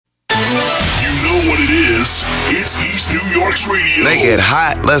It's East New York's radio. Make it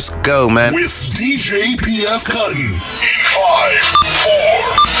hot. Let's go, man. With DJ PF Cuttin. In 5, 4,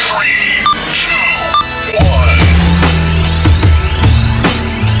 3, 2, 1.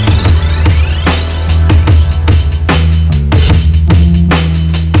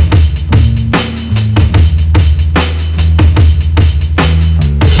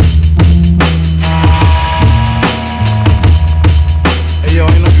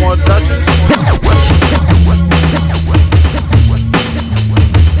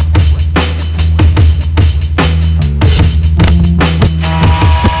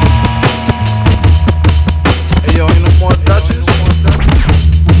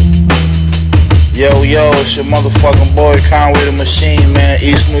 Yo, it's your motherfucking boy Conway the Machine, man.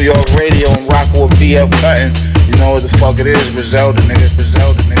 East New York Radio and rockin' with PF Cuttin. You know what the fuck it is, Griselda, nigga.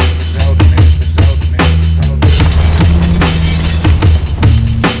 Griselda, nigga. Griselda, nigga. Griselda, nigga.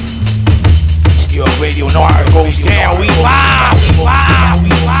 East New York Radio, know how it goes down. We wild, we wild,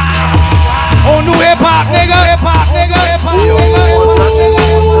 we wild. Whole new hip hop, nigga. Hip hop, nigga. Hip hop, nigga.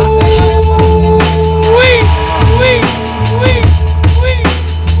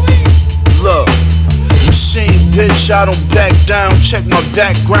 Look. Machine, bitch, I don't back down. Check my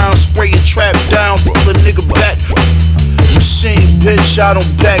background, spray and trap down, fill a nigga back. Machine, bitch, I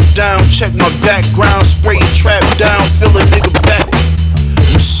don't back down. Check my background, spray and trap down, fill a nigga back.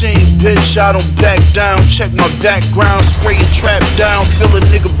 Machine, bitch, I don't back down. Check my background, spray and trap down, fill a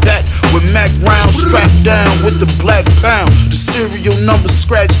nigga back. With Mac rounds strapped down with the black pound. The serial number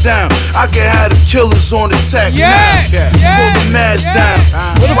scratched down. I can have the killers on attack now. Pull the mask down.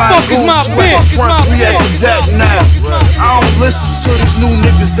 Five goons, two at the front, three at the back now. I don't listen to these new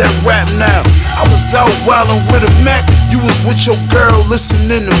niggas that rap now. I was out wildin' with a Mac. You was with your girl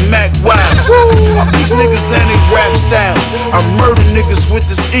listening to Mac Wiles. Fuck these niggas and they rap styles. I murder niggas with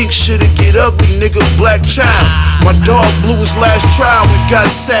this ink shit. It get ugly, nigga. Black child. My dog blew his last trial and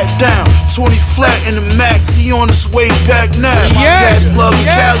got sat down. 20 flat in the max, he on his way back now. My gas plug in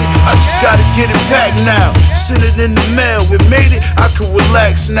Cali, I just gotta get it back now. Send it in the mail, it made it, I can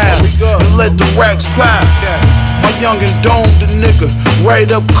relax now. And let the racks pop. My youngin' domed the nigga, right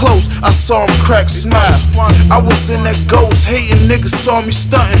up close, I saw him crack smile. I was in that ghost, hating niggas saw me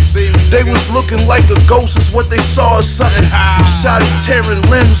stuntin'. They was looking like a ghost, is what they saw or something. Shot it tearing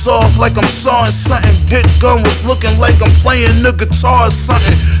limbs off like I'm sawing something. Big gun was looking like I'm playing the guitar or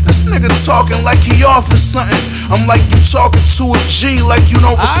something. This nigga talking like he off or something. I'm like you talking to a G like you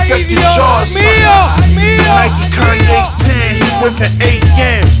don't respect your jaw or something. Nike Kanye's 10, he whipping 8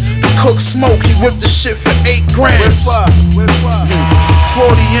 yams. The cook smoke, he whipped the shit for 8 grams. 40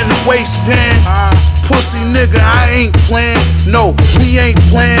 in the waistband. Pussy nigga, I ain't playin'. No, we ain't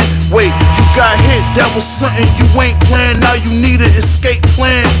playin'. Wait, you got hit, that was something you ain't playin'. Now you need an escape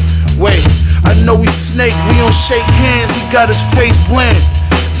plan. Wait, I know he snake, we don't shake hands. He got his face bland.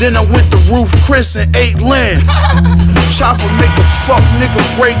 Then I went to Roof Chris and ate land. Chopper make a fuck nigga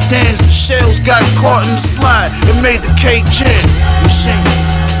break dance. The shells got caught in the slide. It made the cake jam. Machine.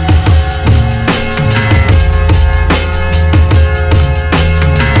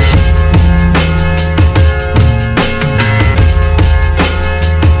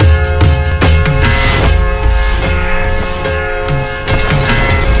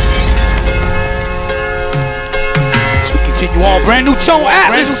 Continue on, brand new Chon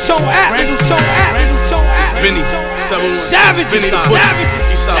Atlas. Benny, Savage.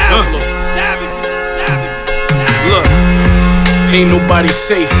 Look, ain't nobody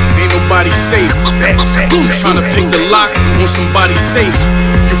safe. Tryna pick the lock on somebody safe.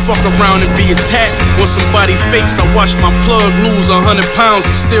 You fuck around and be attacked on somebody's face. I watched my plug lose 100 pounds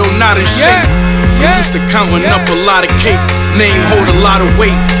and still not in shape. I'm used to counting up a lot of cake. Name hold a lot of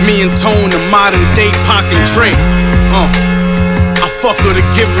weight. Me and Tone, the modern day Pac and Dre. I fuck her to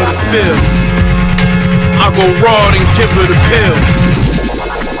give her the feel. I go raw and give her the pill.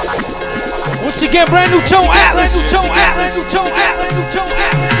 Once again, brand new Chon Atlas.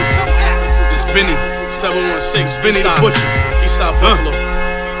 It's Benny, 716, Benny the Butcher, Eastside Buffalo.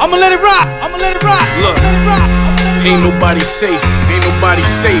 I'ma let it rock. Look, ain't nobody safe.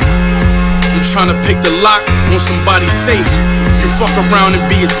 I'm tryna pick the lock on somebody's safe. You fuck around and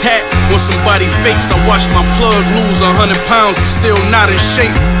be attacked on somebody's face. I watched my plug lose 100 pounds and still not in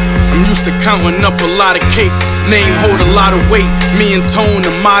shape. I'm used to counting up a lot of cake. Name hold a lot of weight. Me and Tone, the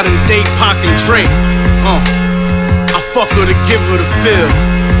modern day Pac and Dre. I fuck her to give her the feel.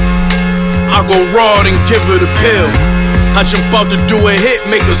 I go raw and give her the pill. I jump out to do a hit,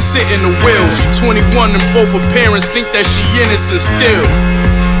 make her sit in the wheel. She 21 and both her parents think that she innocent still.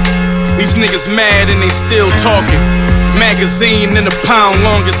 These niggas mad and they still talking. Magazine in the pound,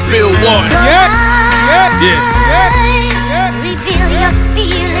 longest Bill Walton.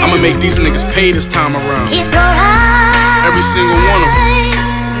 I'ma make these niggas pay this time around. Every single one of them.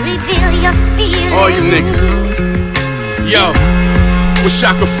 All you niggas. Yo, wish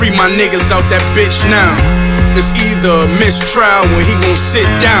I could free my niggas out that bitch now. It's either a mistrial when he gon' sit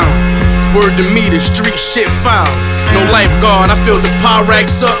down. Word to me, the street shit foul. No lifeguard, I filled the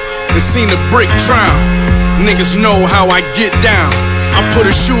Pyrex up and seen the brick drown. Niggas know how I get down. I put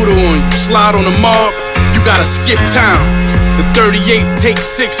a shooter on you, slide on the mob, you gotta skip town. The 38 takes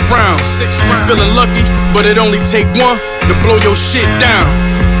 6 rounds. You feeling lucky, but it only take one to blow your shit down.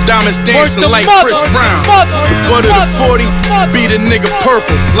 Diamonds dancing like Chris Brown. The butt of the 40 beat a nigga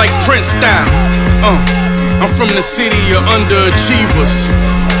purple like Prince style. I'm from the city of underachievers.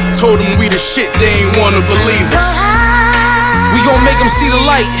 Told them we the shit, they ain't wanna believe us. We gon' make them see the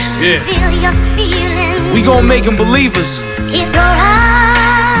light. Yeah. We gon' make them believers.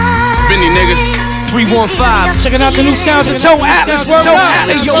 Spinny nigga. 315, checking out the new sounds of Toe Atlas.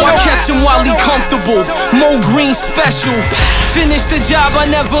 Hey yo, I catch him while he comfortable. Mo Green special. Finish the job, I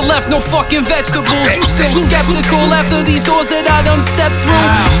never left no fucking vegetables. You still skeptical after these doors that I done stepped through.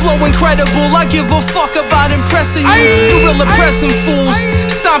 Flow incredible, I give a fuck about impressing you. Gorilla pressing fools,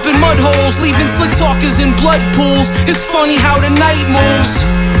 stomping mud holes, leaving slick talkers in blood pools. It's funny how the night moves.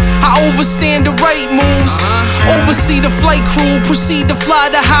 I overstand the right moves, oversee the flight crew, proceed to fly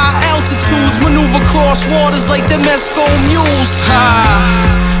to high altitudes, maneuver cross waters like the Mesco mules.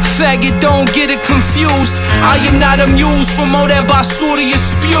 Faggot, don't get it confused. I am not amused from all that basura you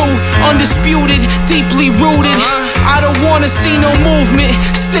spew. Undisputed, deeply rooted. I don't wanna see no movement.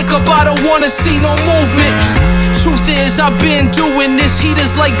 Stick up, I don't wanna see no movement. Truth is, I've been doing this.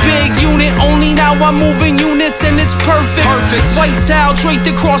 Heaters like big unit. Only now I'm moving units and it's perfect. White towel draped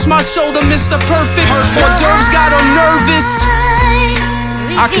across my shoulder, Mr. Perfect. Hors d'oeuvres got them nervous.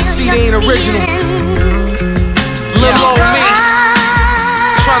 I can see they ain't original. Lil' old me,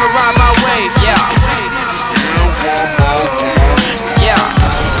 tryna ride my wave.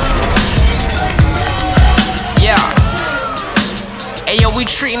 Ayo, we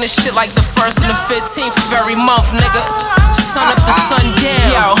treating this shit like the 1st and the 15th of every month, nigga. Sun up the sun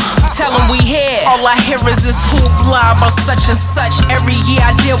down. Yo, tell them we here. All I hear is this hoopla about such and such. Every year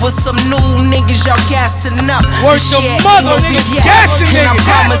I deal with some new niggas, y'all gassing up. Work the mother, niggas gassing, and I niggas.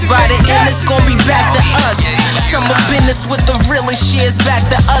 promise by the end it's gonna be back to us. Summer business with the realest shit is back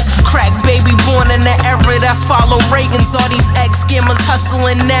to us. Crack baby born in the era that follow Reagan's. All these ex-scammers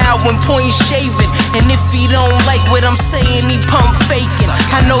hustling now when point shaving. And if he don't like what I'm saying, he pump faking.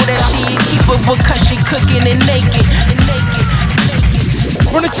 I know that she ain't keep it because she cooking and naked.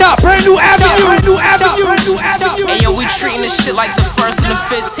 From the top, brand new avenue. Hey yo, we treating this shit like the 1st and the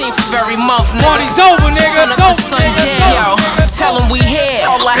 15th of every month, nigga. Party's over, nigga. Sun up the sun down. Yo, tell them we here.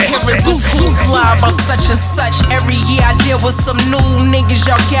 All I hear is this hoopla about such and such. Every year I deal with some new niggas,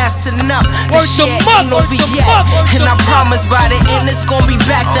 y'all gassing up. The shit ain't over yet. And I promise by the end it's gonna be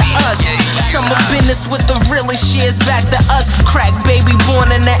back to us. Summer business with the realest shit is back to us. Crack baby born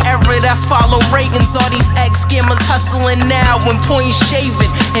in the era that follow Reagan's. All these ex-scammers hustling now when point shaving.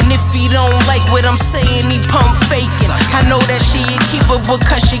 And if he don't like what I'm saying, he pump faking. I know that she ain't keep it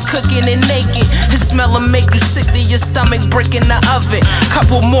because she cooking and naked. His smell'll make you sick to your stomach, brick in the oven.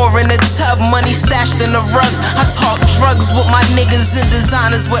 Couple more in the tub, money stashed in the rugs. I talk drugs with my niggas and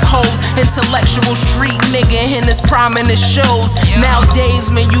designers with hoes. Intellectual street nigga in his prime and it shows. Nowadays,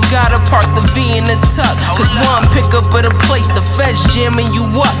 man, you gotta park the V in the tuck. Cause one pick up of the plate, the feds jamming you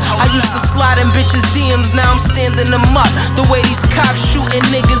up. I used to slide in bitches' DMs, now I'm standing them up. The way these cops shooting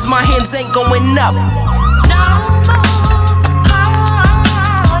niggas, my hands ain't going up.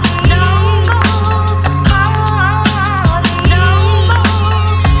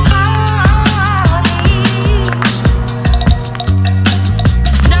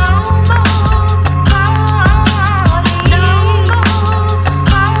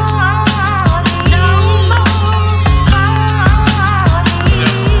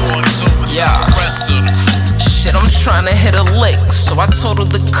 Shit, I'm tryna hit a lick, so I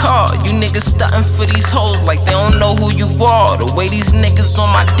totaled the car. You niggas stuntin' for these hoes like they don't know who you are. The way these niggas on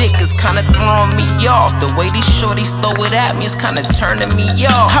my dick is kinda throwing me off. The way these shorties throw it at me is kinda turning me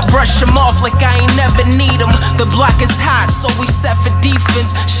off. I brush them off like I ain't never need them. The block is hot, so we set for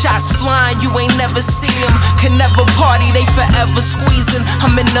defense. Shots flying, you ain't never see them. Can never party, they forever squeezing.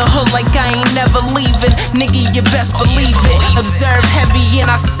 I'm in the hood like I ain't never leaving. Nigga, you best believe it. Observe heavy and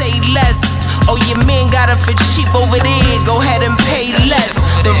I say less. Oh, your man got matter if it's cheap over there, go ahead and pay less.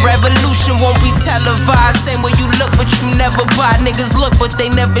 The revolution won't be televised. Same way you look, but you never buy. Niggas look, but they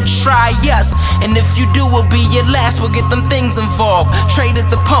never try us. And if you do, it'll be your last. We'll get them things involved. Traded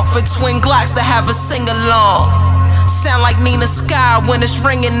the pump for twin Glocks to have a sing-along. Sound like Nina Sky when it's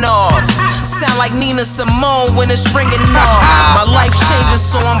ringing off. Sound like Nina Simone when it's ringing off. My life changes,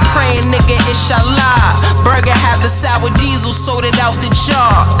 so I'm praying, nigga, inshallah. Burger had the sour diesel, sold it out the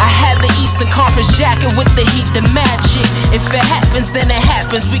jar. I had the Eastern Conference jacket with the heat to match it. If it happens, then it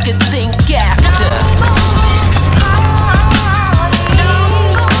happens, we could think after.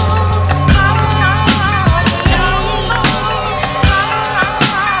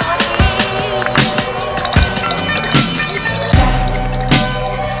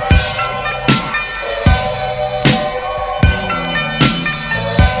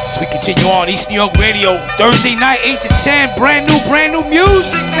 Continue on East New York Radio, Thursday night, 8 to 10. Brand new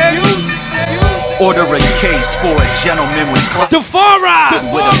music, man. Order a case for a gentleman with Defara!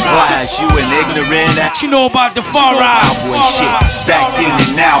 With a glass, you an ignorant ass. You know about Defara? Boy, shit, back then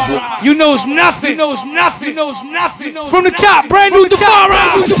and now, boy. You knows nothing. From the top, brand new Defara!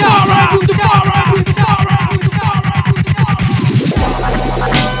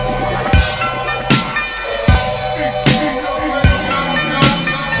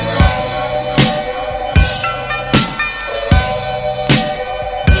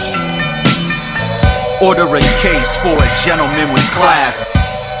 Order a case for a gentleman with class.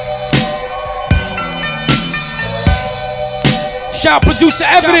 Shout producer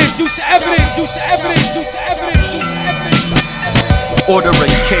evidence. Order a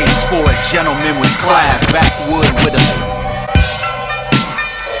case for a gentleman with class. Backwood with a.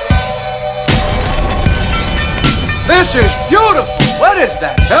 This is beautiful. What is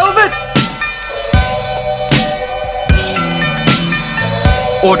that, velvet?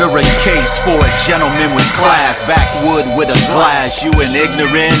 Order a case for a gentleman with class. Backwood with a glass. You an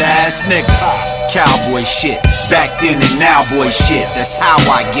ignorant ass nigga. Cowboy shit. Back then and now boy shit. That's how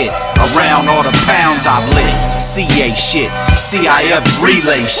I get around all the pounds I've lit. CA shit. CIF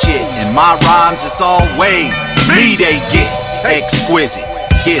relay shit. In my rhymes it's always me they get. Exquisite.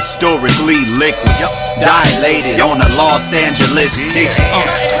 Historically liquid. Dilated on a Los Angeles ticket.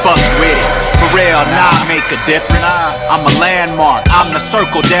 Fuck with it. For real, nah, make a difference. I'm a landmark, I'm the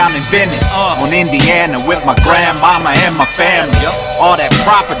circle down in Venice. On Indiana with my grandmama and my family. All that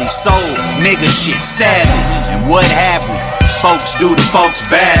property sold, nigga shit sadly. And what have we? Folks do the folks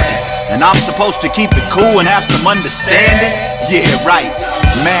badly. And I'm supposed to keep it cool and have some understanding? Yeah, right.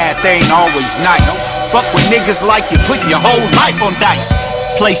 Math ain't always nice. Fuck with niggas like you putting your whole life on dice.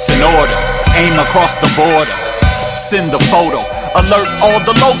 Place an order, aim across the border. Send the photo. Alert all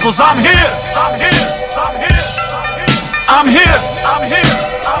the locals, I'm here.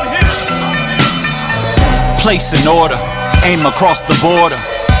 Place an order, aim across the border.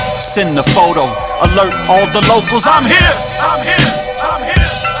 Send the photo. Alert all the locals, I'm here.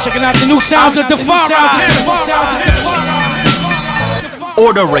 Checking out the new sounds of Defara.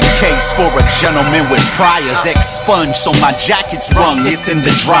 Order a case for a gentleman with priors. Expunged so my jacket's wrung, it's in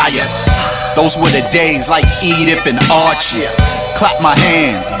the dryer. Those were the days like Edith and Archie. Clap my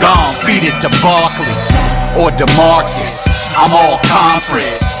hands, gone, feed it to Barkley or DeMarcus. I'm all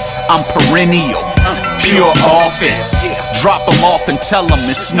conference, I'm perennial, pure offense. Drop them off and tell them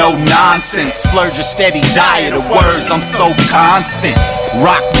it's no nonsense. Splurge a steady diet of words, I'm so constant.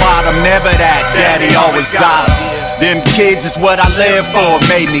 Rock bottom, never that, daddy always got 'em. Them kids is what I live for,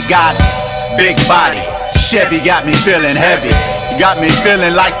 made me got it. Big body, Chevy got me feeling heavy. Got me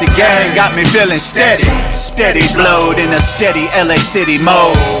feeling like the gang, got me feeling steady. Steady blowed in a steady LA City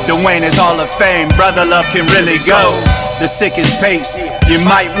mode. Dwayne is Hall of Fame, brother love can really go. The sickest pace, you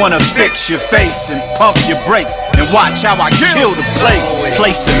might wanna fix your face and pump your brakes and watch how I kill the place.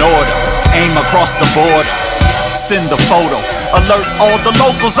 Place an order, aim across the border. Send the photo, alert all the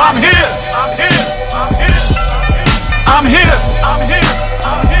locals, I'm here.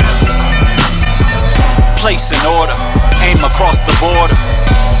 Place an order, aim across the border.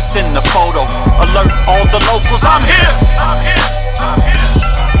 Send the photo, alert all the locals, I'm here.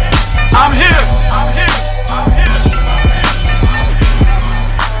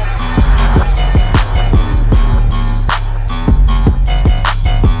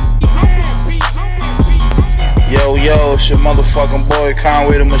 Yo, it's your motherfucking boy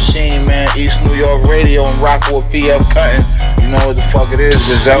Conway the Machine, man. East New York Radio and Rockwood PF Cuttin. You know what the fuck it is,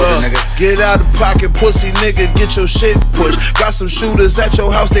 Griselda, nigga. Get out of pocket, pussy nigga, get your shit pushed. Got some shooters at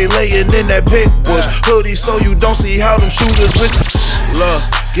your house, they laying in that big bush. Hoodie so you don't see how them shooters with. Look,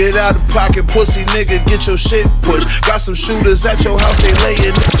 get out of pocket, pussy nigga, get your shit pushed. Got some shooters at your house, they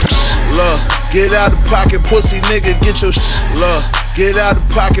laying. Look. Get out of pocket, pussy nigga, get your shit. Love. Get out of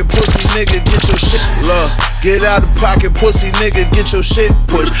pocket, pussy nigga, get your shit. Love. Get out of pocket, pussy nigga, get your shit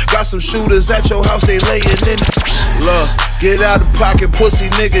pushed. Got some shooters at your house, they layin' in the love. Get out of pocket, pussy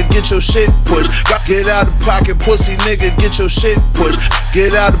nigga, get your shit pushed. Get out of pocket, pussy nigga, get your shit pushed.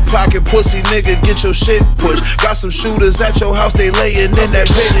 Get out of pocket, pussy nigga, get your shit pushed. Got some shooters at your house, they layin' in that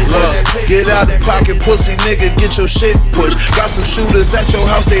pit. Love. Get out of pocket, pussy nigga, get your shit pushed. Got some shooters at your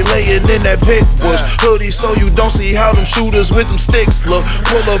house, they layin' in that pit bush. Hoodie so you don't see how them shooters with them sticks look.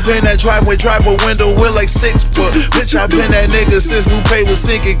 Pull up in that driveway, drive a window with like 6 foot. Bitch, I been that nigga since Lupe was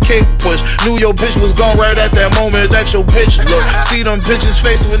sinking kick push. Knew your bitch was gone right at that moment that your bitch look. See them bitches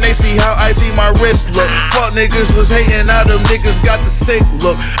face when they see how icy my wrist look. Fuck niggas was hating, now them niggas got the sick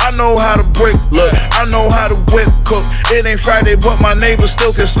look. I know how to brick look, I know how to whip cook. It ain't Friday but my neighbor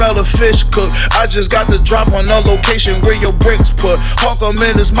still can smell the fish cook. I just got the drop on the location where your bricks put. Hawk him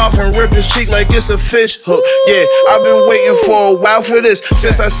in his mouth and rip his cheek like it's a fish hook. Yeah, I've been waiting for a while for this.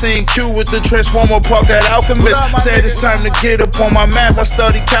 Since I seen Q with the Transformer Park, that Alchemist. Said it's time to get up on my math, I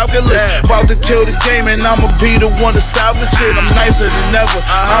study calculus. About to kill the game and I'ma be the one to salvage it. I'm nicer than ever,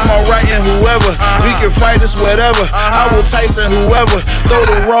 I'm alright in whoever. We can fight this whatever, I will Tyson whoever. Throw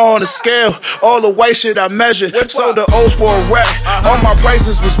the raw on the scale, all the white shit I measured. Sold the O's for a rack, all my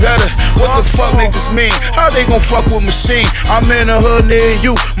prices was better. What the fuck niggas mean? How they gon' fuck with machine? I'm in a hood near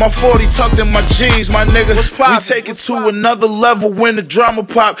you, my 40 tucked in my jeans, my nigga. We take it to another level when the drama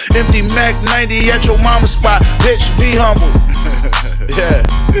pop. Empty Mac 90 at your mama's spot. Bitch, be humble. Yeah.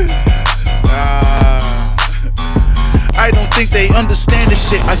 I don't think they understand this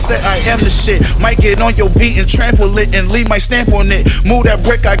shit. I said I am the shit. Might get on your beat and trample it and leave my stamp on it. Move that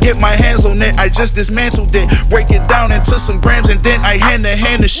brick, I get my hands on it. I just dismantled it. Break it down into some grams and then I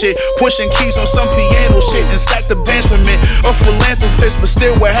hand the shit. Pushing keys on some piano shit and stack the bands from it. A philanthropist, but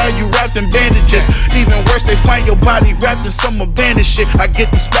still with how you wrapped in bandages. Even worse, they find your body wrapped in some abandoned shit. I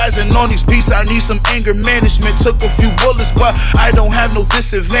get the spazzing on these beats, I need some anger management. Took a few bullets, but I don't have no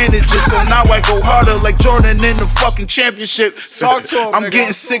disadvantages. So now I go harder like Jordan in the fucking championship. Talk to him, I'm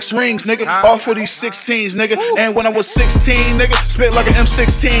nigga. Getting 6 rings, nigga, off of these 16s, nigga. And when I was 16, nigga, spit like an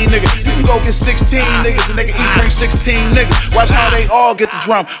M16, nigga. You can go get 16 niggas and nigga each bring 16 niggas. Watch how they all get the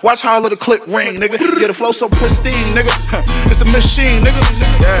drum, watch how the clip ring, nigga. Yeah, the flow so pristine, nigga. It's the machine, nigga.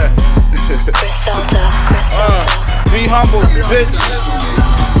 Yeah. Griselda. Be humble, bitch.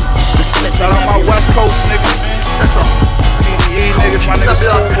 Shout out my West Coast, nigga. That's all. CDE niggas, my niggas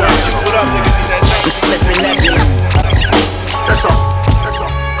schoolboy. What up, nigga? We sniffing nebula. That's all.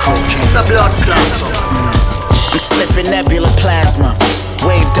 The blood clots. I'm sniffing nebula plasma.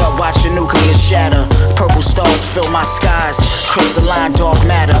 Waved up, watching nuclear shatter. Purple stars fill my skies. Crystalline dark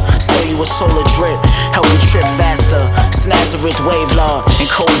matter. Sell you a solar drip. Help you trip faster. Snazareth wave law and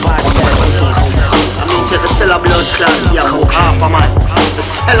cold bicep. I mean, say the cell of blood clot, yeah, half a man. The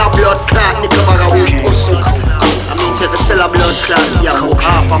cell of blood clot, nigga, baga we pussy. I mean, say the cell of blood clot, yeah,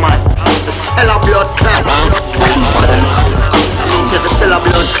 half a man. The cell of blood clot. I mean, say the cell of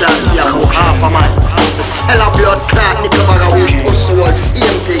blood clot, yeah, half a man. The cell of blood clot, nigga, baga we pussy. All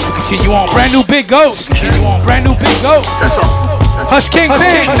same thing. Continue on, brand new Big Ghost. Continue on, brand new Big Ghost. That's all. Hush King. The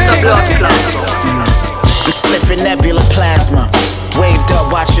blood clot. I'm sniffing nebula plasma. Waved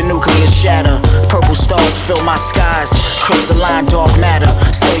up, watching nuclear shatter. Purple stars fill my skies. Crystalline dark matter.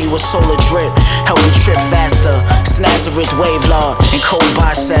 Sell you a solar drip. Help you trip faster. Snazareth wave law and cold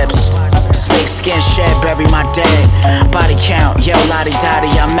biceps. Snake skin shed, bury my dead. Body count, yell lottie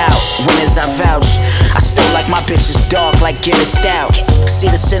dotty, I'm out. Winners I vouch. I still like my bitches dark like Guinness stout. See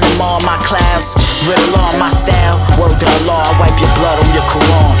the cinema on my clouds. Riddle on my style. Word to Allah, I wipe your blood on your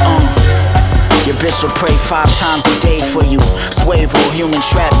Quran. Your bitch will pray 5 times a day for you. Swavel, human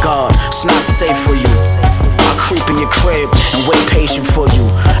trap guard, it's not safe for you. I'll creep in your crib and wait patient for you.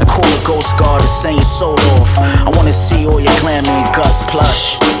 And call a ghost guard to send your soul off. I wanna see all your glamour and guts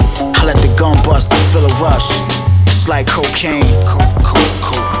plush. I let the gun bust and feel a rush. It's like cocaine.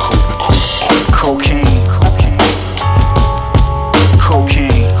 Cocaine.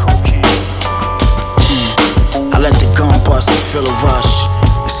 I let the gun bust and feel a rush.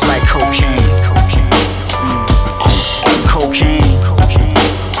 It's like cocaine.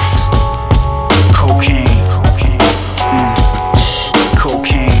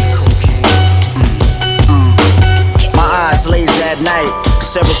 My eyes laser at night.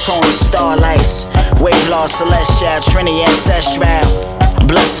 Serotonin starlights. Wave law celestial. Trinity ancestral.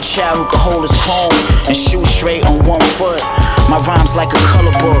 Blessed child who can hold his chrome and shoot straight on 1 foot. My rhymes like a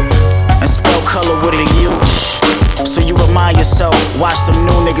color book and spell color with a U. So you remind yourself, watch some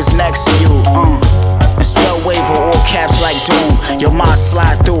new niggas next to you. And Bell waiver, all caps like doom. Your mind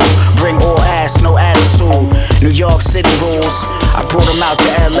slide through, bring all ass, no attitude. New York City rules, I brought them out to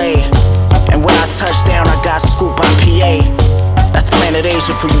LA. And when I touch down, I got scoop by PA. That's Planet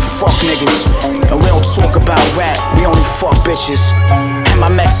Asia for you fuck niggas. And we don't talk about rap, we only fuck bitches. And my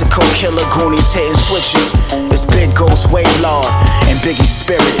Mexico killer goonies hitting switches. It's Big Ghost, Wave Lord, and Biggie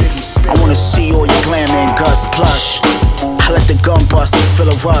Spirit. I wanna see all your glamour and Gus plush. I let the gun bust and feel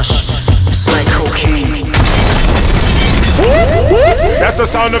a rush. It's like cocaine. That's the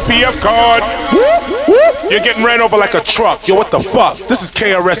sound of PF card. You're getting ran over like a truck. Yo, what the fuck? This is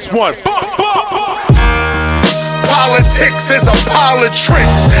KRS-One. Politics is a pile of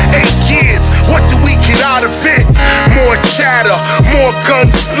tricks. 8 years, what do we get out of it? More chatter, more gun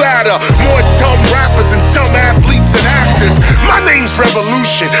splatter, more dumb rappers and dumb athletes and actors. My name's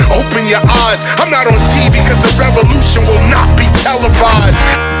Revolution, open your eyes. I'm not on TV cause the revolution will not be televised.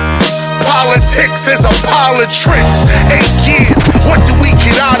 Politics is a pile of tricks. 8 years, what do we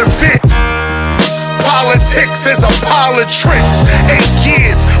get out of it? Politics is a pile of tricks. 8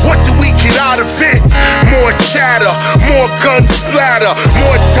 years, what do we get out of it? More chatter, more gun splatter,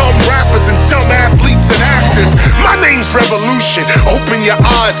 more dumb rappers and dumb athletes and actors. My name's Revolution, open your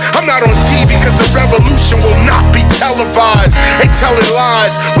eyes. I'm not on TV cause the revolution will not be televised. They telling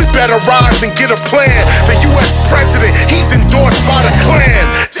lies, we better rise and get a plan. The US president, he's endorsed by the Klan.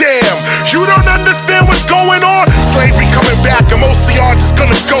 Damn, you don't understand what's going on? Slavery coming back and most of y'all just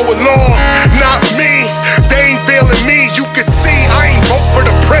gonna go along. Not me, they ain't feeling me. You can see I ain't vote for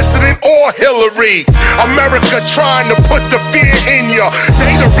the president or Hillary. America trying to put the fear in ya.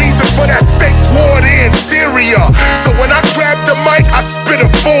 They the reason for that fake war there in Syria. So when I grab the mic, I spit a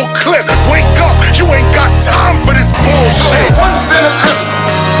full clip. Wake up, you ain't got time for this bullshit. One bit of truth.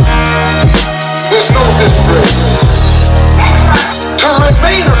 There's no disgrace. To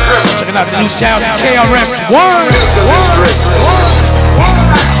remain a criminal. Checking out the new sounds of KRS-One.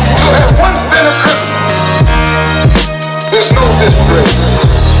 To have one bit of truth. There's no disgrace.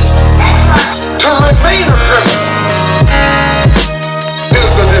 To remain a criminal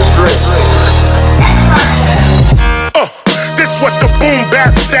is a disgrace. This what the boom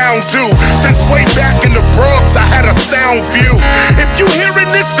bap sound do. Since way back in the Bronx, I had a sound view. If you hearing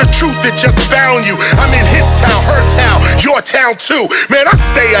this, the truth it just found you. I'm in his town, her town, your town too. Man, I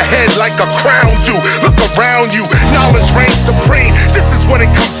stay ahead like a crown do. Look around you, knowledge reigns supreme. This is what it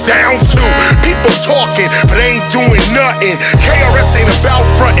comes down to. People talking, but ain't doing nothing. KRS ain't about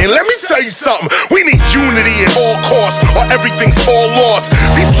fronting. Let me tell you something. We need unity at all costs, or everything's all lost.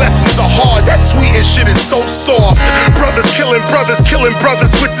 These lessons are hard. That tweeting shit is so soft. Brothers killing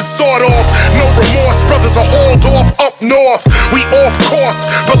brothers with the sword off. No remorse, brothers are hauled off up north. We off course,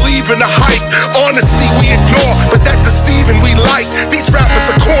 believe in the hype. Honesty we ignore, but that deceiving we like. These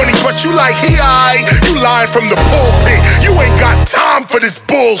rappers are corny, but you like he aight. You lying from the pulpit. You ain't got time for this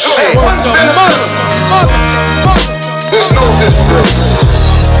bullshit. There's no disgrace.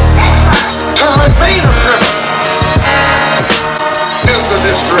 To remain a criminal is a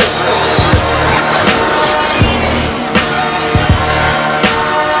disgrace.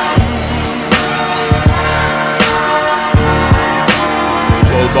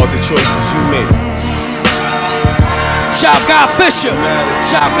 About the choices you make. Shout God Fisher.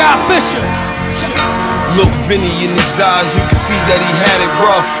 Shout God Fisher. Look Vinny in his eyes, you can see that he had it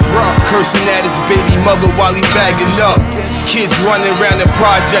rough. Cursing at his baby mother while he bagging up. Kids running around the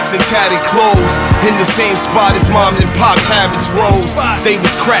projects in tattered clothes. In the same spot his mom and pops habits rose. They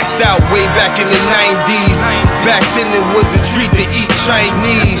was cracked out way back in the 90s. Back then it was a treat to eat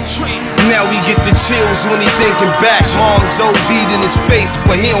Chinese. Now we get the chills when he thinking back. Mom's OD'd in his face,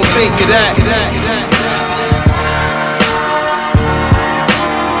 but he don't think of that.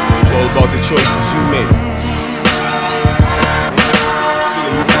 It's all about the choices you make.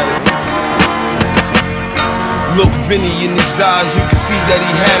 Look Vinny in his eyes, you can see that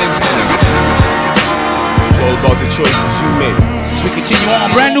he had it. It's all about the choices you make. As we continue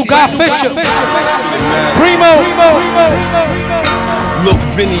on, brand new God Fisher. Primo. Look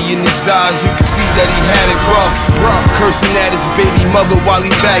Vinny in his eyes, you can see that he had it rough. Cursing at his baby mother while he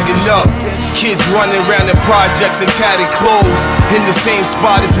bagging up. Kids running around the projects in tattered clothes. In the same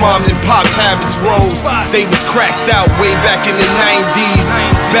spot his mom and pops habits rose. They was cracked out way back in the 90s.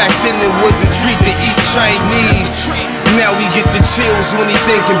 Back then it was a treat to eat Chinese. Now he get the chills when he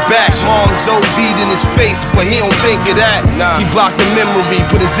thinking back. Mom's OD'd in his face, but he don't think of that. He blocked the memory,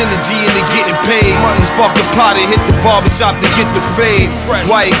 put his energy into getting paid. He sparked the pot and hit the barbershop to get the fade.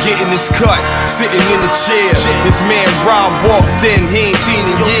 Why he getting his cut, sitting in the chair. This man Rob walked in, he ain't seen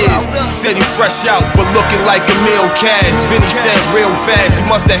in years. Said he fresh out, but looking like a meal cash. Vinny said real fast, you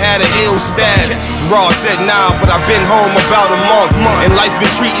must have had an ill stab. Raw said nah, but I've been home about a month, and life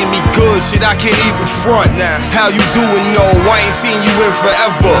been treating me good, shit I can't even front. How you doing, no, I ain't seen you in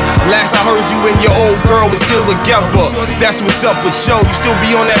forever. Last I heard you and your old girl was still together. That's what's up with yo, you still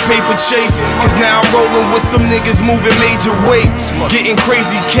be on that paper chase. Cause now I'm rolling with some niggas moving major weight. Getting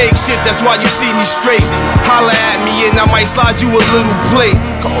crazy cake shit, that's why you see me straight. Holla at me and I might slide you a little plate.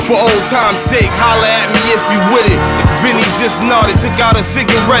 For old time's sake, holla at me if you with it. Vinny just nodded, took out a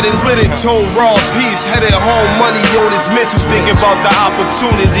cigarette and lit it. Told Raw peace, headed home, money on his mental. Thinking about the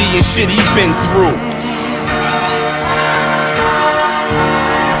opportunity and shit he been through.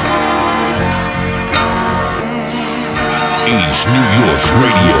 East New York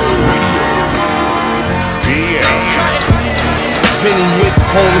Radio. Vinny went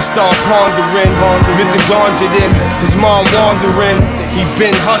home and started pondering. Lit the ganja then, his mom wandering. He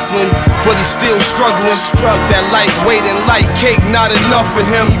been hustling, but he still struggling. That lightweight and light cake, not enough for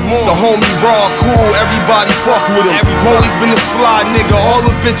him. The homie Raw cool, everybody fuck with him. Always been a fly nigga, all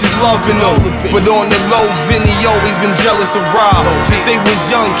the bitches loving him. But on the low, Vinny always been jealous of Rod. Since they was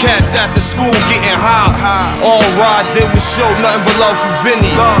young cats after school getting high. All Rod did was show nothing but love for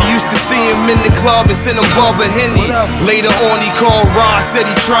Vinny. He used to see him in the club and send him Bubba Henny. Later on he called Rod, said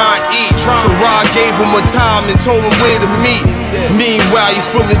he try and eat. So Rod gave him a time and told him where to meet. Meanwhile, he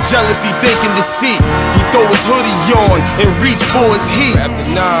full of jealousy, thinking deceit. He throw his hoodie on and reach for his heat. After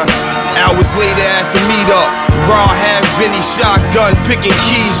 9 hours later at the meetup, Raw had Vinny shotgun picking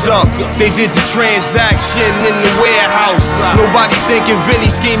keys up. They did the transaction in the warehouse. Nobody thinking Vinny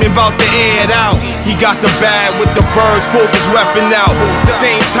scheming about to air it out. He got the bag with the birds, pulled his weapon out.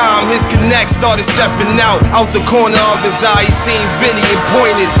 Same time his connect started stepping out. Out the corner of his eye, he seen Vinny and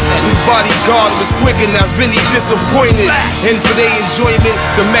pointed. His bodyguard was quick and now Vinny disappointed. And for their enjoyment,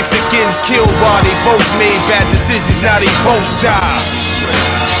 the Mexicans killed while they both made bad decisions. Now they both die.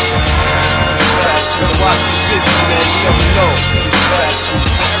 Watch the decision, man, you never know.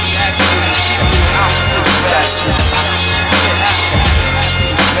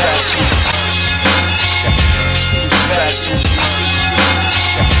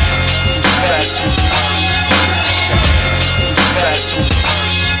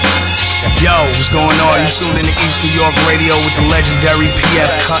 Yo, what's going on? You tuned in to East New York Radio with the legendary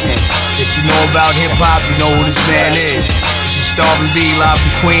PF Cuttin. If you know about hip-hop, you know who this man is. This is Starvin' B live from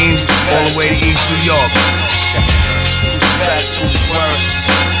Queens, all the way to East New York.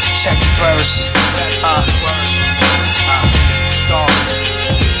 Check the verse.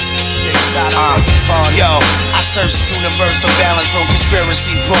 Yo, I search the universe for balance from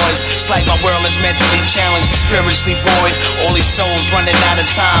conspiracy boys. It's like my world is mentally challenged and spiritually void. All these souls running out of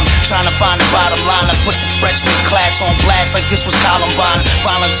time, trying to find the bottom line. I put the freshman class on blast like this was Columbine.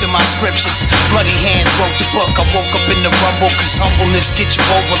 Violence in my scriptures, bloody hands wrote the book. I woke up in the rumble, cause humbleness get you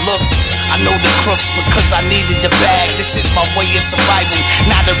overlooked. I know the crooks because I needed the bag. This is my way of survival,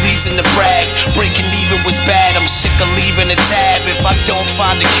 not a reason to brag. Breaking even was bad, I'm sick of leaving a tab. If I don't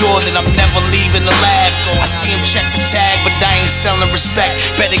find a cure, then I'm never leaving the lab. I see him check the tag, but I ain't selling respect.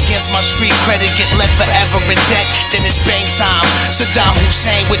 Bet against my street credit, get left forever in debt. Then it's bang time, Saddam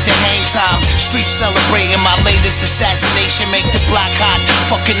Hussein with the hang time. Streets celebrating my latest assassination, make the block hot,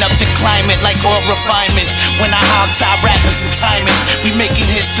 fucking up the climate like oil refinement. When I hog tie rappers and timing, we making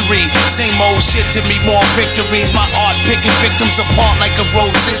history. Same old shit to me, more victories. My art picking victims apart like a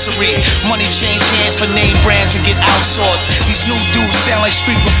rotisserie. Money change hands for name brands and get outsourced. These new dudes sound like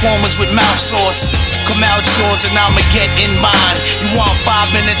street performers with mouth sauce. Come out yours and I'ma get in mine. You want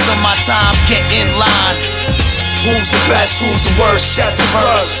 5 minutes of my time? Get in line. Who's the best? Who's the worst? Check the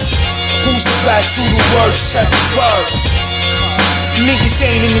verse. Who's the best? Who the worst? Check the verse. Niggas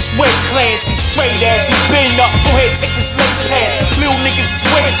ain't in this weight class, these straight ass. We been up, go ahead, take this late pass. Little niggas is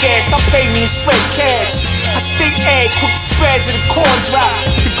way gas, don't pay me in straight cash. I stay egg, quick spaz in the corn drop.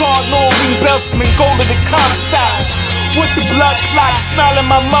 The guard law ring bells from Angola to Comstock. With the blood clot, smelling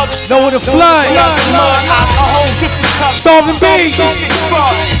my mug. Know where the flood. Alcohol, different cups. Starvin' B.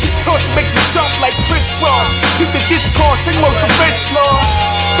 This torch make me jump like Chris Cross. Hit the discourse, ain't worth the rich laws.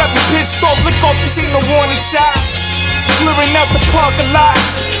 Got me pissed off, lick off, this ain't no warning shots. Clearing out the parking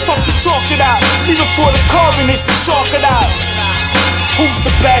lots. Fuck you talking out. Leaving for the coroners to chalk it out. Who's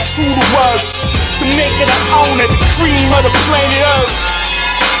the best? Who the worst? The maker, the owner, the cream of the planet Earth.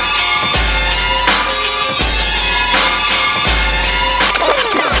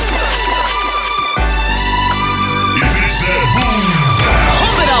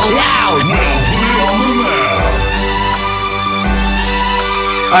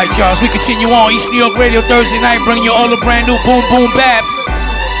 Alright, y'all, as we continue on East New York Radio Thursday night, bringing you all the brand new boom boom bap.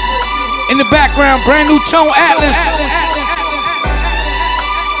 In the background, brand new Tone Atlas.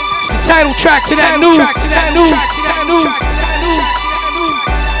 It's the title track to that new.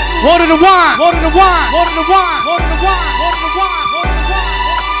 Water the wine. Water the wine. Water the wine. Water the wine. Water the wine.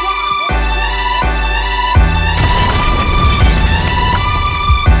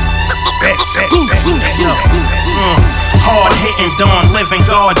 Hard hitting, dawn living,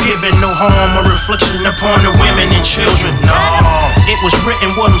 God given, no harm or reflection upon the women and children. No, it was written,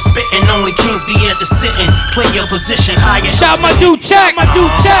 what I'm spitting, only kings be at the sitting. Play your position higher. Shout my dude check, my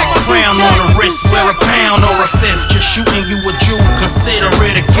dude check. Crown on the wrist, wear a pound or a fifth. Just shooting you a jewel, consider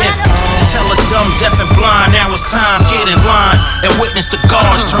it a gift. Tell a dumb, deaf and blind, now it's time, get in line and witness the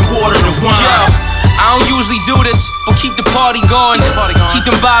gods turn water to wine. I don't usually do this, but keep the party going. Keep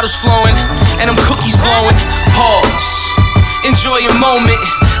them bottles flowing, and them cookies blowing. Pause, enjoy a moment.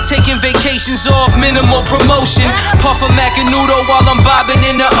 Taking vacations off, minimal promotion. Puff a Macanudo while I'm bobbing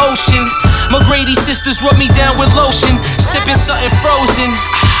in the ocean. McGrady sisters rub me down with lotion. Sipping something frozen.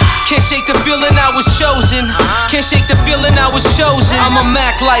 Can't shake the feeling I was chosen. Can't shake the feeling I was chosen. I'm a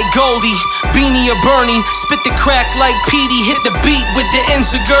Mac like Goldie, Beanie or Bernie. Spit the crack like Petey, hit the beat with the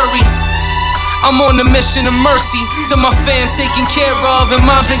enziguri. I'm on a mission of mercy to my fans taken care of, and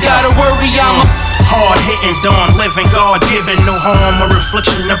moms ain't gotta worry. I'm a hard hitting, dawn living, God given, no harm or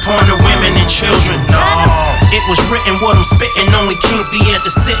reflection upon the women and children. No, it was written, what I'm spitting, only kings be at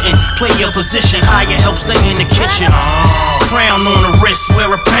the sitting. Play your position higher, help stay in the kitchen. Crown on the wrist, wear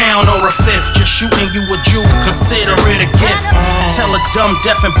a pound or a fifth. Just shooting you a jewel, consider it a gift. Tell a dumb,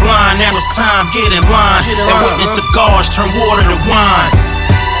 deaf and blind, now it's time, get in line and witness the gods turn water to wine.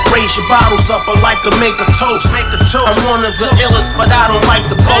 Raise your bottles up, I like to make a toast. I'm one of the illest, but I don't like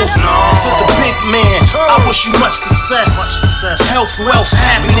to boast. To the big man, I wish you much success. Health, wealth,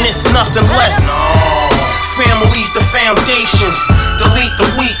 happiness, nothing less. Family's the foundation. Delete the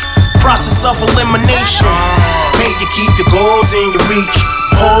weak, process of elimination. May you keep your goals in your reach.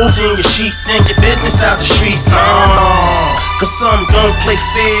 Holes in your sheets and your business out the streets. Cause some don't play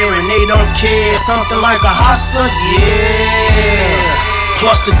fair and they don't care. Something like a hustler, yeah.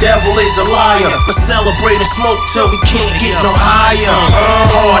 Plus the devil is a liar. Let's celebrate and smoke till we can't get no higher.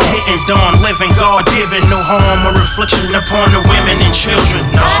 Hard hitting, dawn living, God given, no harm or reflection upon the women and children.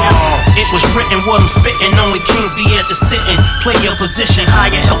 No, it was written, what I'm spitting, only kings be at the sitting. Play your position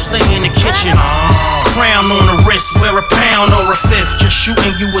higher, help stay in the kitchen. Crown on the wrist, wear a pound or a fifth. Just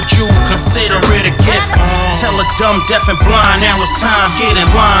shooting you a jewel, consider it a gift. Tell a dumb, deaf and blind, now it's time, get in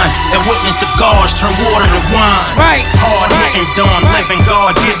line and witness the gods turn water to wine. Right. Hard hitting, dawn living,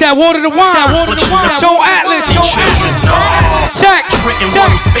 God given. It's that water to wine. Tone Atlas. Check. Written, what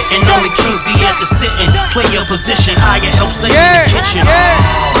I'm spitting, only kings be at the sitting. Play your position higher, help stay in the kitchen.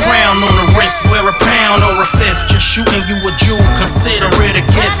 Crown on the wrist, wear a pound or a fifth. Just shooting you a jewel, consider it a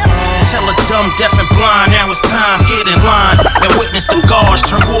gift. Tell a dumb, deaf and blind, now it's time, get in line and witness the gods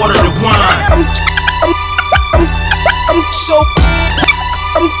turn water to wine. I'm so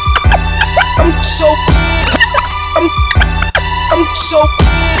I'm so I'm so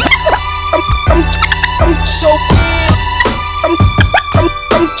I'm so I'm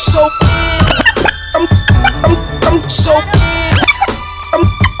so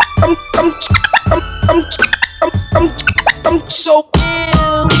I'm so I'm so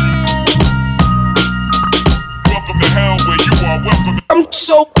Welcome to hell where you are welcome. I'm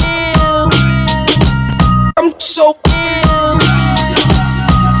so I'm so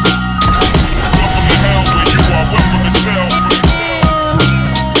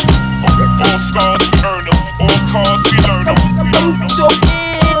All scars we earn them, all cars we learn them. I'm so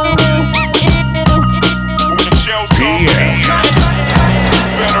When the shells come, you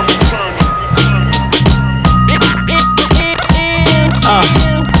better return them.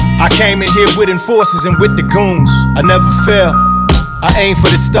 I came in here with enforcers and with the goons. I never fell. I aimed for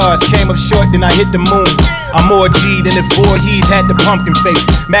the stars, came up short, then I hit the moon. I'm more G than if Voorhees had the pumpkin face.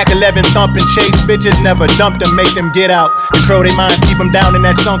 Mac 11 thumping chase, bitches never dumped them, make them get out. Control their minds, keep them down in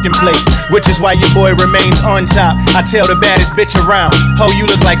that sunken place. Which is why your boy remains on top. I tell the baddest bitch around, ho, you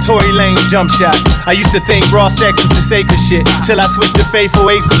look like Tory Lane's jump shot. I used to think raw sex was the sacred shit, till I switched to faithful,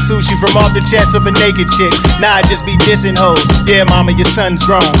 ate some sushi from off the chest of a naked chick. Now I just be dissing hoes. Yeah, mama, your son's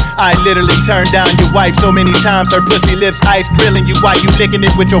grown. I literally turned down your wife so many times, her pussy lips ice grilling you while you licking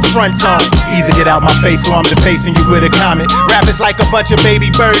it with your front tongue. Either get out my face or I'm defacing you with a comment. Rappers like a bunch of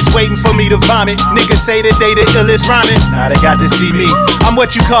baby birds waiting for me to vomit. Niggas say that they the illest rhyming. now they got to see me. I'm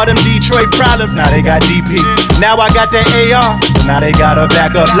what you call them Detroit problems, now they got DP. Now I got that AR, so now they gotta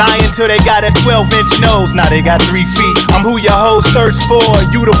back up. Lying till they got a 12-inch nose, now they got 3 feet. I'm who your hoes thirst for,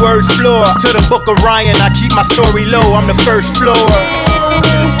 you the words floor. To the book of Ryan, I keep my story low, I'm the first floor.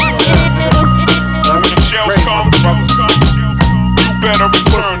 Better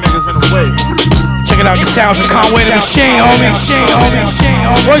return niggas in the way. Check it out, the sounds of Conway the Machine, homie.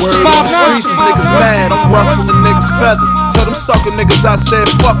 Voice the 5-9. These niggas mad, I'm ruffling the niggas' feathers. Tell them sucker niggas I said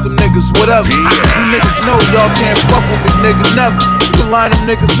fuck them niggas, whatever. You niggas know y'all can't fuck with me, nigga, never. You can line them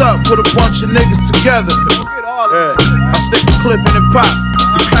niggas up, put a bunch of niggas together. Yeah, I stick the clip in and pop.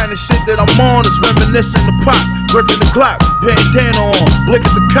 The kind of shit that I'm on is reminiscent of pop. Gripping the Glock, bandana on, blick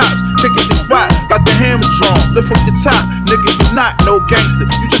at the cops, kick at the spot, got the hammer drawn, lift up your top, nigga you not no gangster,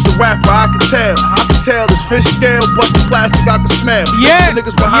 you just a rapper, I can tell this fish scale, busted plastic I can smell. Yeah, the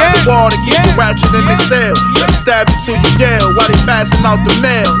niggas behind the wall, they keep the ratchet in their cell, they stab you till you yell, while they passing out the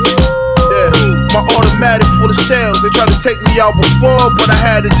mail. Yeah, my automatic full of shells. They tried to take me out before, but I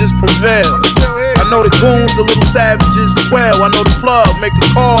had to just prevail. I know the goons, the little savages as well. I know the plug, make a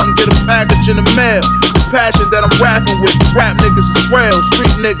call and get a package in the mail. This passion that I'm rapping with, these rap niggas is frail.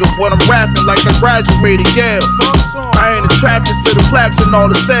 Street nigga, but I'm rapping like I graduated Yale. I ain't attracted to the plaques and all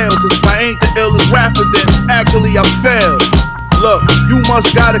the sales, cause if I ain't the illest rapper, then actually I failed. Look, you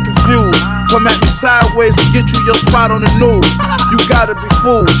must gotta confuse. Come at me sideways and get you your spot on the news. You gotta be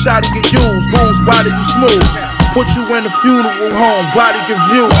fooled, shot to get used. Goons body you smooth. Put you in the funeral home, body get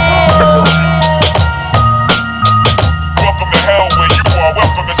viewed. Welcome to hell where you are,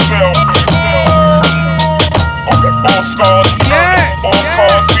 welcome to hell. All scars, all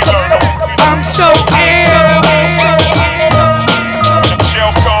cars we learn. I'm so ill. When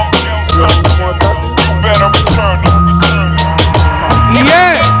jails come, you better return them.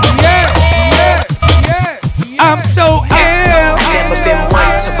 I'm so ill. Never been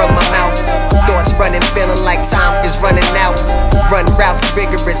one to run my mouth. Thoughts running, feeling like time is running out. Run routes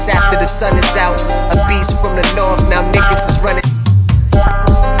rigorous after the sun is out. A beast from the north, now niggas is running.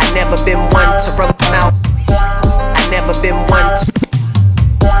 I never been one to run my mouth. I never been one to.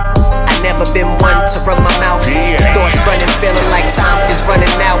 I never been one to run my mouth. Thoughts running, feeling like time is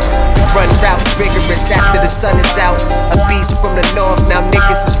running out. Run routes rigorous after the sun is out. A beast from the north, now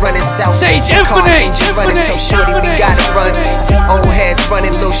niggas is running south. Sage Car Infinite, engine running, tell shorty we gotta run. Old heads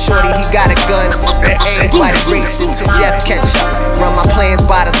running, little shorty he got a gun. Everybody racing till death catch up. Run my plans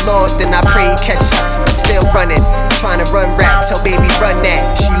by the Lord, then I pray he catch us. Still running, trying to run rap, tell baby run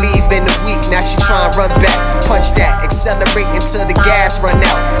that. She leave in a week, now she trying to run back. Punch that, accelerate until the gas run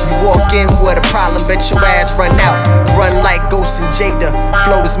out. You walk in with a problem, bet your ass run out. Run like Ghost and Jada,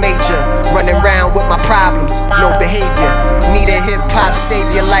 flow is major. Running around with my problems, no behavior. Need a hip-hop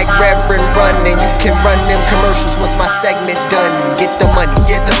savior like Reverend Run. And you can run them commercials once my segment done. Get the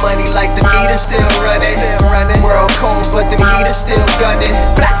money like the meter still running. World cold, but the meter still gunning.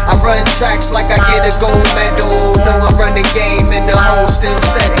 I run tracks like I get a gold medal. No, I run the game and the hole still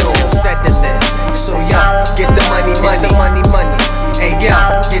settling. So yeah, get the money. Hey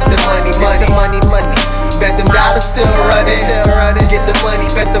yeah, get the money. Bet them dollars still running. Get the money,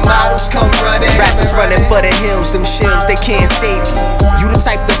 bet the models come running. Rappers running for the hills, them shills, they can't save you. You the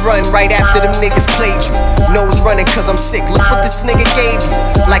type to run right after them niggas played you. Nose running cause I'm sick, look what this nigga gave you.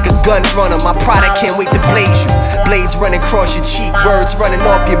 Like a gun runner, my product can't wait to blaze you. Blades running across your cheek, words running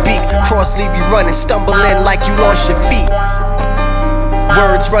off your beak. Cross leave you running, stumbling like you lost your feet.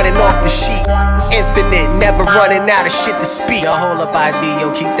 Words running off the sheet. Infinite, never running out of shit to speak. Yo, hold up ID, yo,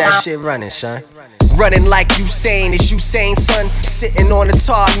 keep that shit running, son. Running like Usain, is Usain, son? Sitting on the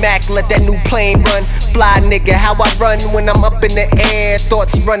tarmac, let that new plane run. Fly nigga, how I run when I'm up in the air.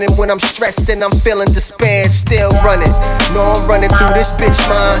 Thoughts running when I'm stressed and I'm feeling despair. Still running, no I'm running through this bitch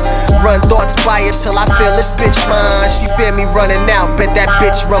mine. Run thoughts by her till I feel this bitch mine. She feel me running out, bet that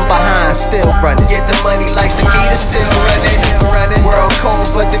bitch run behind. Still running, get the money like the meter still running. World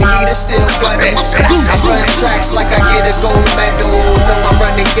cold, but the meter still gunning. I run tracks like I get a gold medal. No I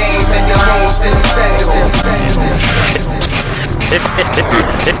run the game and the hole still settled.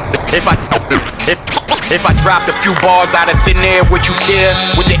 If I dropped a few bars out of thin air, would you care?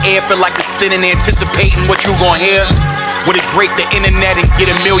 Would the air feel like it's thin and anticipating what you gon' hear? Would it break the internet and get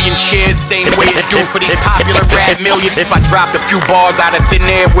a million shares? Same way it do for these popular rap millions. If I dropped a few bars out of thin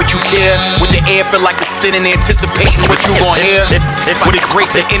air, would you care? Would the air feel like it's thin and anticipating what you gon' hear? Would it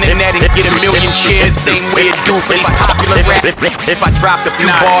break the internet and get a million shares? Same way it do for these popular rap. If I dropped a few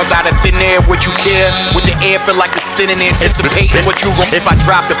bars out of thin air, would you care? Would the air feel like it's thin and anticipating what you gon'? If I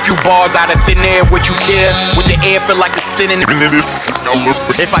dropped a few bars out of thin air, would you care? Would the air feel like it's thin and if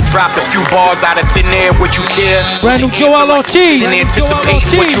I dropped a few bars out of thin air, would you care? Brand new Joe Joel Cheese. And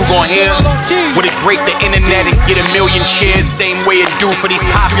anticipating what you gon' hear. Would it break the internet and get a million shares? Same way it do for these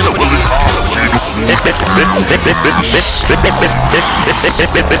popular ones.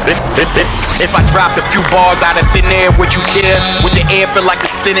 If I dropped a few bars out of thin air, would you care? Would the air feel like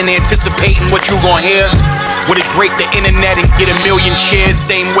it's thin and anticipating what you gon' hear? Would it break the internet and get a million shares?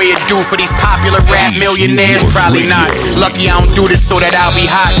 Same way it do for these popular rap millionaires? Probably not. Lucky I don't do this so that I'll be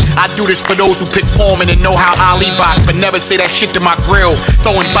hot. I do this for those who pick Foreman and know how Ali box, but never say that shit to my grill.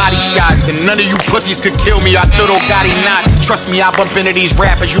 Throwing body shots and none of you pussies could kill me. I thought Gotti not. Trust me, I bump into these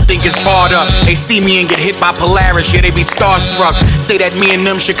rappers you think it's barred up. They see me and get hit by Polaris, yeah, they be starstruck. Say that me and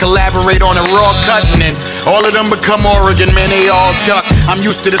them should collaborate on a raw cutting, and all of them become Oregon, man, they all duck. I'm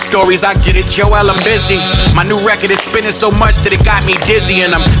used to the stories, I get it, Joel, I'm busy. My new record is spinning so much that it got me dizzy,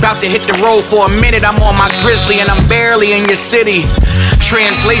 and I'm about to hit the road for a minute. I'm on my grizzly and I'm barely in your city.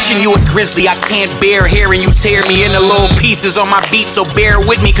 Translation, you a grizzly, I can't bear hearing you tear me into little pieces on my beat, so bear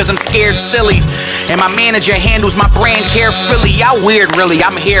with me cause I'm scared silly. And my manager handles my brand carefully. Y'all weird really,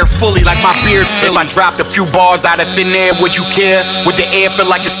 I'm here fully like my beard Philly. If I dropped a few bars out of thin air, would you care? Would the air feel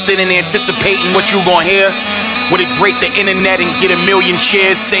like it's thin and anticipating what you gon' hear? Would it break the internet and get a million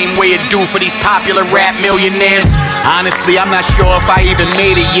shares? Same way it do for these popular rap millionaires? Honestly, I'm not sure if I even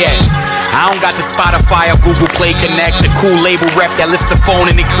made it yet. I don't got the Spotify or Google Play Connect, the cool label rep that lifts the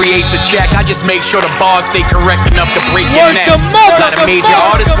phone and it creates a check. I just make sure the bars stay correct enough to break your neck. A lot of major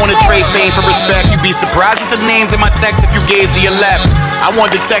artists wanna trade fame for respect. You'd be surprised at the names in my text if you gave to your left. I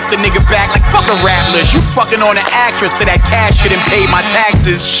wanted to text a nigga back like fuck a rap list. You fucking on an actress to that cash shit and pay my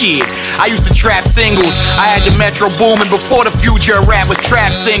taxes. Shit, I used to trap singles. I had the Metro booming before the future of rap was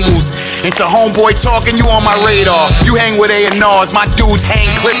trap singles. Into homeboy talking, you on my radar. You hang with A&Rs, my dudes hang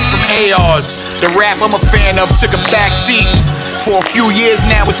clips from ARs. The rap I'm a fan of took a back seat. For a few years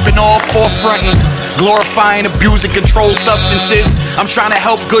now it's been all forefronting, glorifying, abusing controlled substances. I'm trying to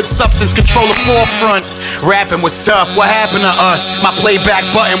help good substance control the forefront. Rapping was tough, what happened to us? My playback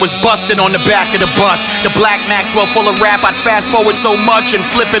button was busted on the back of the bus. The black Maxwell full of rap, I'd fast forward so much and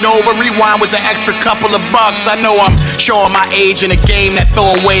flip it over. Rewind was an extra couple of bucks. I know I'm showing my age in a game that throw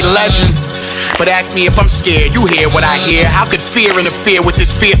away legends, but ask me if I'm scared, you hear what I hear. How could fear interfere with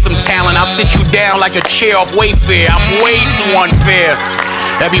this fearsome talent? I'll sit you down like a chair off Wayfair. I'm way too unfair.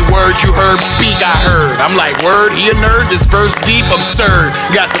 Every word you heard speak, I heard. I'm like, word, he a nerd, this verse deep, absurd.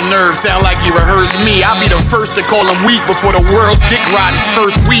 Got some nerves, sound like you rehearsed me. I'll be the first to call him weak before the world dick ride his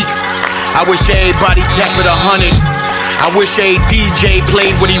first week. I wish everybody kept it 100. I wish a DJ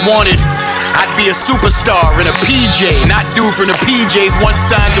played what he wanted. I'd be a superstar in a PJ, not dude from the PJs once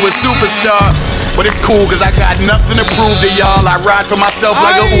signed to a superstar. But it's cool cause I got nothing to prove to y'all. I ride for myself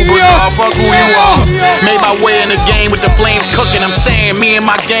like a Uber, y'all. Fuck who you are. Made my way in the game with the flames cooking. I'm saying me and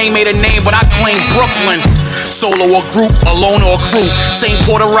my gang made a name, but I claim Brooklyn. Solo or group, alone or crew. Same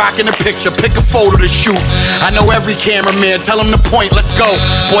Puerto Rock in the picture, pick a photo to shoot. I know every cameraman, tell him to point, let's go.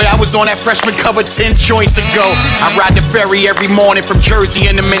 Boy, I was on that freshman cover 10 joints ago. I ride the ferry every morning from Jersey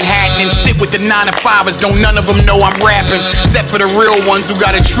into Manhattan and sit with the 9-to-5ers. Don't none of them know I'm rapping, except for the real ones who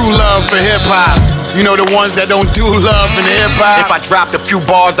got a true love for hip-hop. You know, the ones that don't do love in hip-hop. If I dropped a few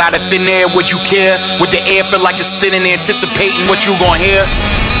bars out of thin air, would you care? Would the air feel like it's thin and anticipating what you gon' hear?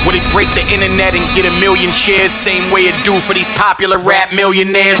 Would it break the internet and get a million shares? Same way it do for these popular rap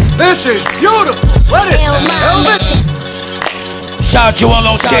millionaires. This is beautiful. What is that? Shout out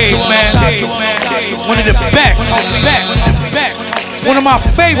Joel Cheese, man. One of the best. One of my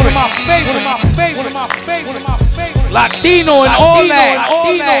favorites. Latino and all that.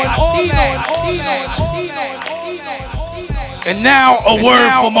 And now a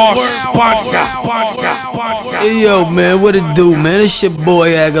word from our sponsor. Hey yo, man, what it do, man? It's your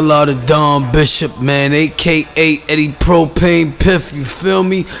boy Aguilar the Don Bishop, man, aka Eddie Propane Piff, you feel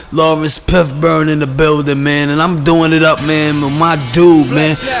me? Lawrence Piff Burn in the building, man, and I'm doing it up, man, with my dude,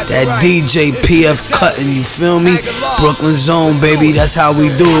 man, that DJ PF Cuttin, you feel me? Brooklyn Zone, baby, that's how we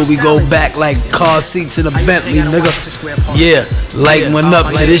do it. We go back like car seats in a Bentley, nigga. Yeah, light one up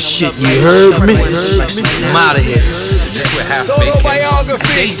to this shit, you heard me? I'm out of here.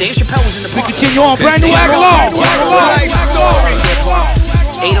 Dave Chappelle was in the We continue on, brand new Aguilar.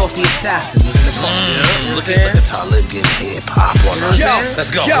 Adolf the Assassin was in the car. Look at the Talib getting hip-hop on us. Let's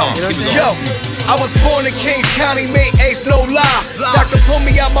go, I was born in Kings County, May 8th, no lie. Doctor pulled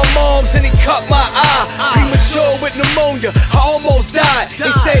me out my mom's and he cut my eye. Premature with pneumonia, I almost died. They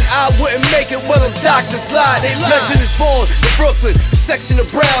said I wouldn't make it, well them doctors lied. Legend is born in Brooklyn, section of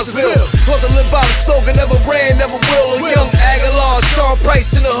Brownsville. Taught to live by the slogan, never ran, never will. A young Aguilar, Sean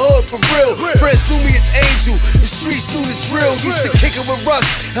Price in the hood for real. Friends knew me as Angel. streets through the drill. Used to kick it with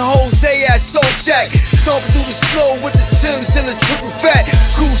Russ and Jose at Soul Shack. Stomping through the snow with the Timbs and the triple fat.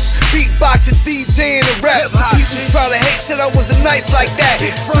 Goose, beatboxing, DJing and rap. People try to hate, said I wasn't nice like that.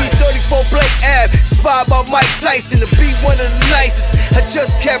 334 Blake Ave, inspired by Mike Tyson to be one of the nicest. I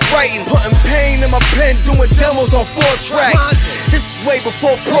just kept writing, putting pain in my pen, doing demos on 4 tracks. This is way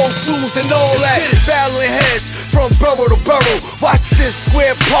before Pro Tools and all that. Battling heads from borough to borough. Watch this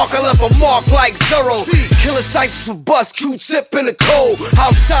square park, I left a mark like Zero. Killer cyphers for bust, Q-tip in the cold.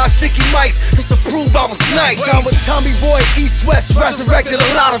 Outside sticky mics, just to prove I was nice. I'm a Tommy boy, East-West, resurrected a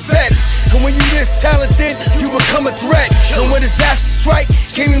lot of vets. And when you this talented, you become a threat. And when disaster strike,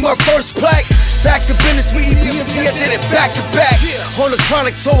 gave me my first plaque. Back to business with EPMD, I did it back to back. On the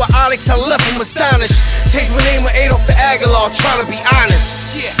chronic tour with Onyx, I left him astonished. Changed my name with Adolf the Aguilar, trying to be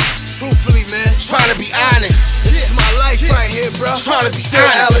honest. Yeah. Truthfully, man, trying to be honest. This is my life right here, bro. Trying to be still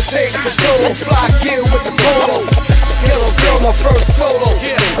Alizé, the solo, fly gear with the polo. Yellow girl, my first solo.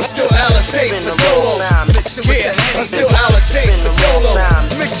 I'm still Alizé, the solo. Yeah, I'm still Alizé, the solo.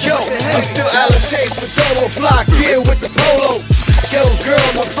 Yo, I'm still Alizé, the solo, fly gear with the polo. Yellow girl,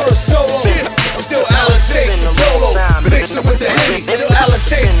 my first solo. I'm still Alizé, the solo. Mix it with the Henny, still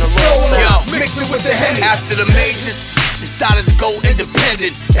Alizé, the solo. Yo, mix it with the Henny. After the majors, decided to go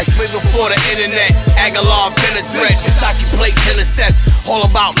independent. That's way before the internet. Aguilar been a threat. Saki plate dinner sets. All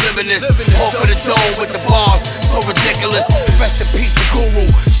about living this. All for the dome with the bars. So ridiculous. Rest in peace to Guru.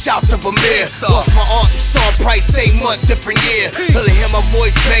 Shout to Vermeer. Lost my aunt and Sean Price. Same month, different year. Till I hear my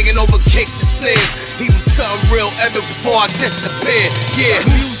voice banging over kicks and snares. He was something real ever before I disappeared. Yeah,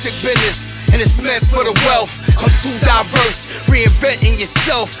 music business. And it's meant for the wealth. I'm too diverse, reinventing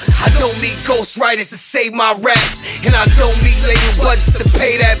yourself. I don't need ghostwriters to save my raps. And I don't need label budgets to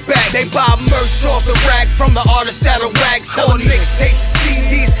pay that back. They buy merch off the rack from the artists that are whack. Selling mixtapes and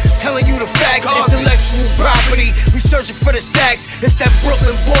CDs, telling you the facts. Intellectual property, we searching for the stacks. It's that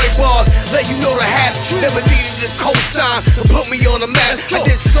Brooklyn boy bars, let you know the half. Never needed a cosign to put me on the map. I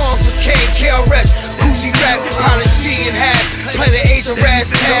did songs with K and KRS, Gucci Rap, Pound and G and Hat. Play the Asian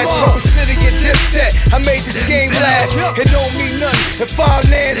Raz Cast, Purple City and Dipset. I made this game last, it don't mean nothing if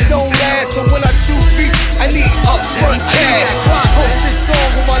finance don't last. So when I do features, I need upfront cash. Post this song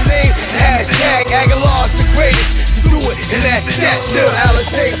with my name, hashtag Aguilar's the greatest to do it, and that's that. Still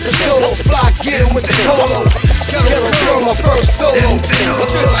Alizé, the solo, fly gear with the polo. Yellow girl, my first solo. I'm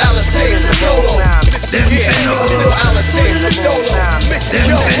still Alizé, the solo. Yeah, I'm still Alizé, the solo. Mix it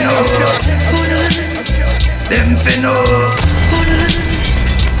up, I'm still. Them finno,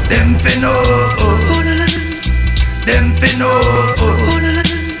 them finno, them finno,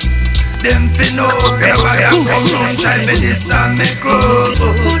 them finno. Nobody come round try for this and me grow.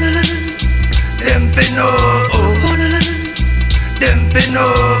 Them finno, them finno,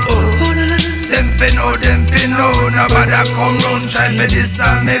 them finno, them finno. Nobody come round try for this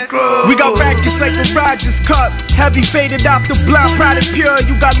and me grow. We got rackets like the Rogers Cup. Heavy faded off the blunt, product pure.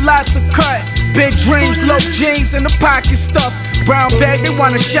 You got lots of cut. Big dreams, low jeans, and the pocket stuff. Brown bag, they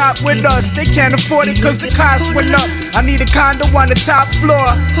wanna shop with us. They can't afford it cause the cost went up. I need a condo on the top floor.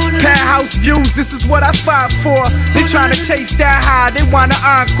 Penthouse views, this is what I fought for. They tryna chase that high, they wanna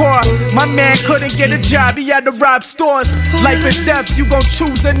encore. My man couldn't get a job, he had to rob stores. Life and death, you gon'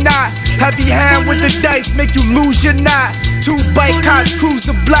 choose or not. Heavy hand with the dice, make you lose your knot. 2 bike cops cruise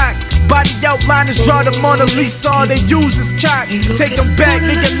the block. Body outliners draw the Mona Lisa, all they use is chalk. Take them back,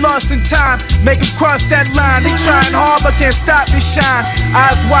 they get lost in time. Make them cross that line, they trying hard but can't stop this shine.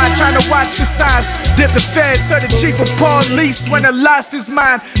 Eyes wide, trying to watch the signs. Dip the feds, heard the chief of police when I lost his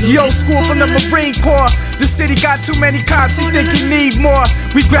mind. The old school from the Marine Corps. The city got too many cops, he think he need more.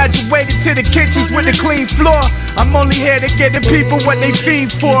 We graduated to the kitchens with a clean floor. I'm only here to get the people what they feed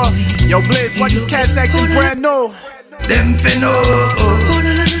for. Yo, Blizz, why these cats acting brand new? Them finno,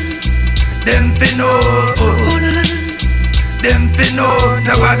 them finno, them finno.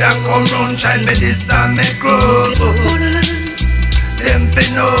 Nobody come round try for this and me grow. Them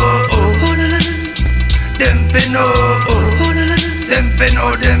finno, them finno, them finno,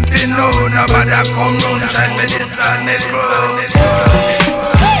 them finno. Nobody come round try for this and me grow.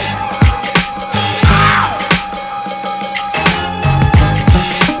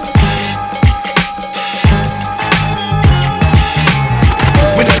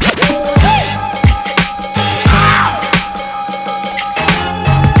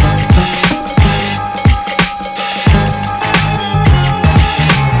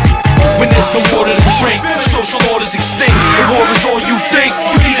 Social order's extinct. The war is all you think.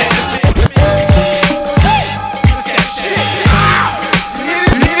 You need assistance.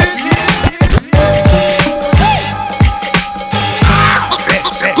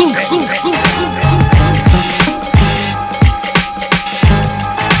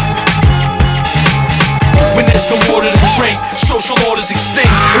 social order's extinct.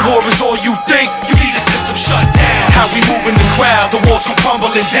 The war is all you think, you need a system shut down. How we move in the crowd, the walls come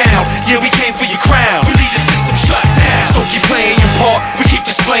crumbling down. Yeah, we came for your crown, you need a system shut down. So keep playing your part, we keep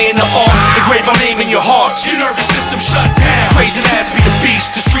displaying the art. Engrave our name in your hearts, your nervous system shut down. Crazy ass be the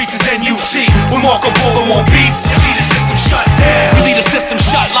beast, the streets is NUT. When Marco Polo on beats, you need a system shut down. We need a system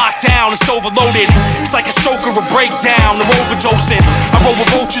shut, locked down, it's overloaded. It's like a stroke or a breakdown, they're overdosing. I roll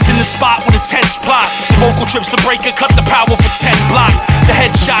with vultures in the spot with a tense plot. The vocal trips, the breaker, cut the power for 10 blocks. The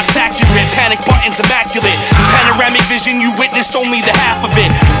headshot's accurate, panic buttons immaculate. Panoramic vision, you witness only the half of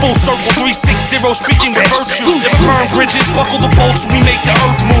it. Full circle 360, speaking with virtue. Never burn bridges, buckle the bolts when we make the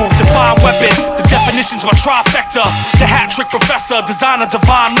earth move. Define weapon, the definition's my trifecta. The hat trick professor, design a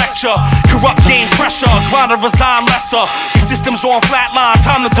divine lecture. Corrupt gain pressure, grind to resign lesser. These systems on flatline,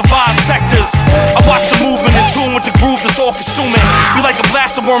 time to divide sectors. I watch the movement in tune with the groove that's all consuming. We like a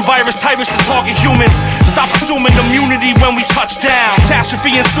blaster born virus, tyrants to target humans. Stop assuming immunity when we touch down.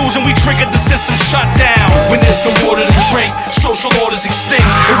 Catastrophe ensues and we trigger the system shut down. When there's no water to drink, social order's extinct.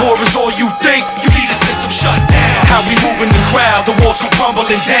 The war is all you think, you need a system shut down. How we move in the crowd, the walls come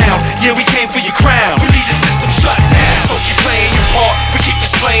crumbling down. Yeah, we came for your crown, you need a system shut down. So keep playing your part, we keep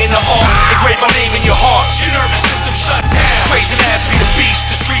displaying the art. Engrave our name in your hearts, your nervous system shut down. Crazy ass be the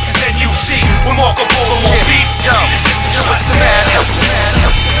beast, the streets is NUT. When Marco Polo on beats, you need a system shut down.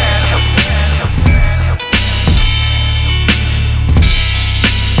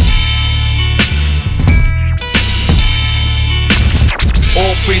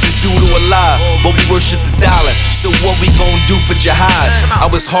 All praise is due to Allah, but we worship the dollar. So what we gon' do for jihad? I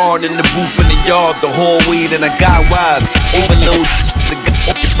was hard in the booth in the yard, the hallway, then I got wise. Overload,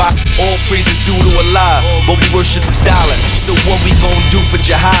 all praise is due to Allah, but we worship the dollar. So what we gon' do for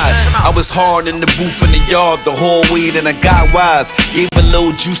jihad? I was hard in the booth in the yard, the hallway, then I got wise. Gave a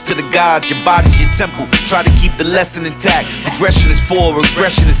little juice to the gods, your body's your temple. Try to keep the lesson intact. Progression is forward,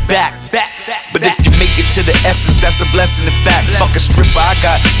 regression is back. But if you make it to the essence, that's a blessing in fact. Fuck a stripper, I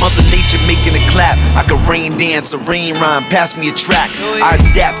got Mother Nature making it clap. I can rain dance, a rain rhyme, pass me a track. I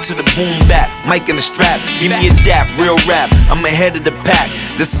adapt to the boom bap, mic in the strap. Give me a dap, real rap, I'm ahead of the pack.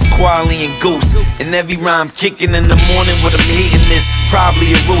 This is Quali and Ghost, and every rhyme kicking in the morning when I'm hating this.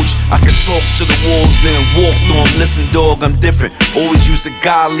 Probably a roach, I can talk to the walls, then walk through them. Listen dog, I'm different, always use a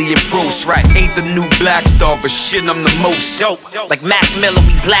godly approach. Right, ain't the new black star, but shit, I'm the most dope. Like Mac Miller,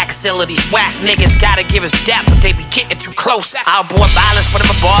 we black seller. These whack niggas gotta give us dap, but they be getting too close. I'll board violence, but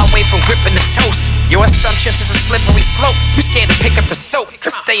I'm a bar away from gripping the toast. Your assumptions is a slippery slope. You scared to pick up the soap.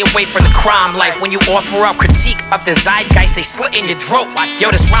 Stay away from the crime life. When you offer up critique of the zeitgeist, they slit in your throat. Yo,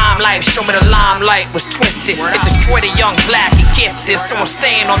 this rhyme life, show me the limelight was twisted. It destroyed a young black and gifted, so I'm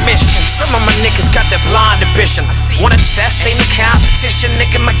staying on mission. Some of my niggas got that blind ambition. Wanna test, ain't no competition.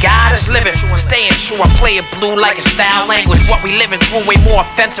 Nigga, my God is living. Staying true, I play it blue like it's foul language. What we living through way more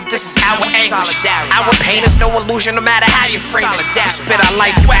offensive. This is our anguish. Our pain is no illusion, no matter how you frame it. We spit our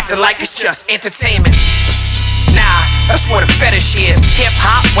life, you acting like it's just entertainment. Nah, that's what a fetish is. Hip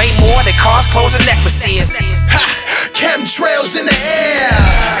hop, way more than cars, clothes, and necklaces. Ha! Chemtrails in the air.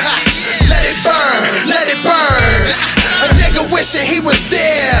 Ha! Let it burn, let it burn. A nigga wishing he was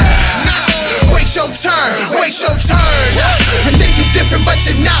there. Wait your turn, wait your turn. You think you different, but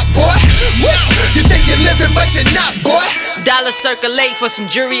you're not, boy. You think you're living, but you're not, boy. Dollars circulate for some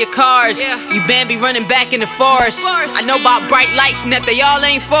jury of cars. You Bambi running back in the forest. I know about bright lights and that they all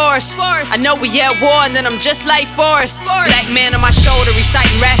ain't for us. I know we at war and then I'm just like Forrest. Black man on my shoulder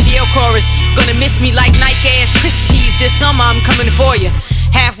reciting Raphael chorus. Gonna miss me like Nike ass Chris Tees. This summer I'm coming for you.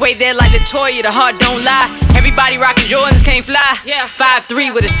 Halfway there like Latoya, the heart don't lie. Everybody rockin' Jordans can't fly.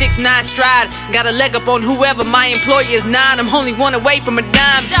 5'3" with a 6'9" stride. Got a leg up on whoever, my employer is 9. I'm only one away from a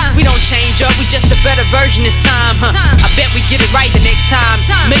dime. We don't change up, we just a better version this time, huh? I bet we get it right the next time.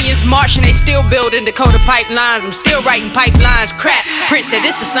 Millions marching, they still building Dakota pipelines. I'm still writing pipelines. Crap, Prince said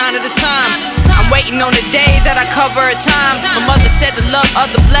this a sign of the times. I'm waiting on the day that I cover a time. My mother said to love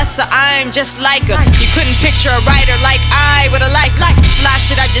other blesser, I am just like her. You couldn't picture a writer like I with a like. Fly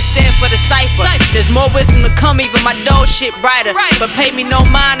shit I just said for the cipher. There's more wisdom to come, even my dough shit brighter. But pay me no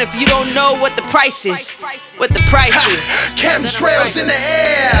mind if you don't know what the price is. What the price is. Chemtrails in the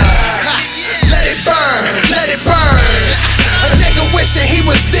air. Let it burn, let it burn. A nigga wishing he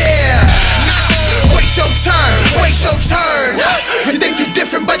was there. Wait your turn, wait your turn. You think you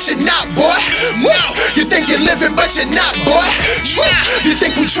different, but you're not, boy. You think you're living, but you're not, boy. You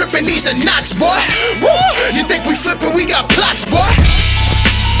think we tripping, these are knots, boy. You think we flipping, we got plots, boy.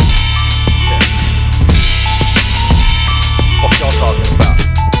 Fuck y'all talking about?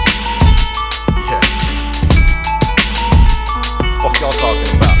 Yeah. Fuck y'all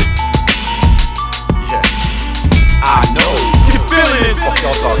talking about? Yeah. I know.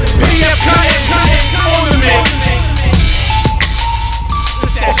 y'all talking about? PF Cuttin on the mix.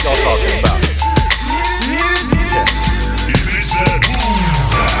 What y'all talking about?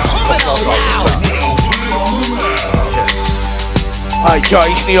 Alright, y'all,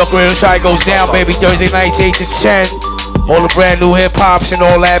 East New York Radio, that's how it goes down, baby. Thursday nights, 8 to 10. All the brand new hip hops and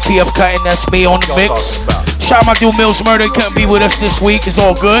all that. PF Cuttin, that's me on the mix. Shout out my dude Mills Murder, he couldn't be with us this week. It's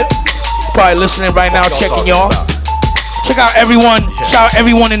all good. Probably listening right now, checking y'all. Check out everyone. Shout out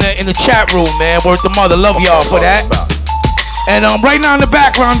everyone in the chat room, man. Word the mother, love y'all for that. And right now in the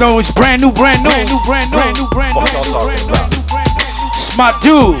background though, it's brand new. It's my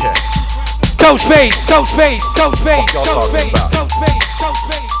dude, Coach Face.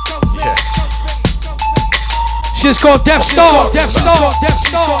 Shit's called Death Star.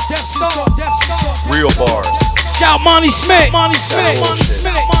 Real bars. Shout Monty Smith.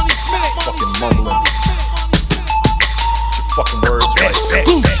 Fucking mumbling. Your fucking words right.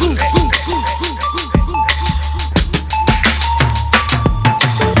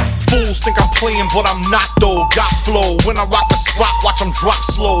 Fools think I'm playing, but I'm not though. Got flow. When I rock the spot, watch them drop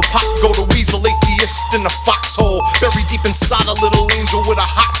slow. Pop go to weasel, atheist in the foxhole. Buried deep inside a little angel with a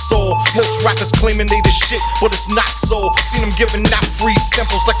hot soul. Most rappers claiming they the shit, but it's not so. Seen them giving out free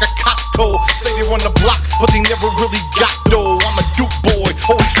samples like a Costco. Say they run the block, but they never really got dough. I'm a Duke boy,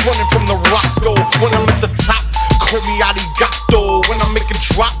 always running from the Roscoe. When I'm at the top, call me arigato. When I make a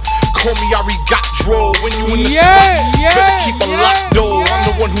drop, call me arigatro. When you in the spot, better keep a lock though. I'm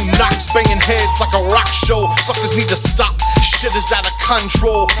the one who knocks, banging heads like a rock show. Suckers need to stop, shit is out of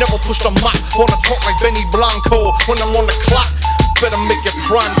control. Never push the mop, wanna talk like Benny Blanco. When I'm on the clock, better make it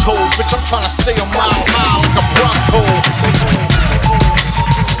pronto. Bitch, I'm tryna stay a mile high like a Bronco.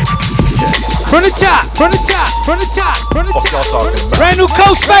 From the top. What y'all talking about? Brand new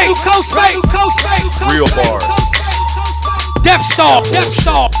Coach Face. Real bars. Death Star.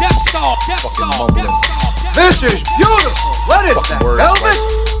 Fucking mumbling. This is beautiful. What is that, velvet?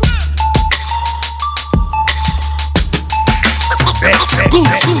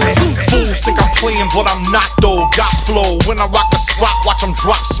 Fools think I'm playing, but I'm not though. Got flow. When I rock the spot, watch them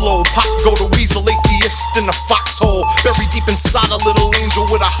drop slow. Pop go to weasel, atheist in the foxhole. Buried deep inside a little angel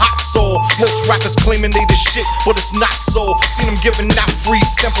with a hot soul. Most rappers claiming they the shit, but it's not so. Seen them giving out free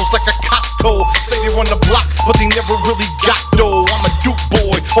samples like a Costco. Say they run the block, but they never really got dough. I'm a Duke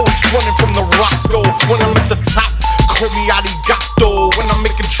boy, always running from the Roscoe. When I'm at the top, call me arigato. When I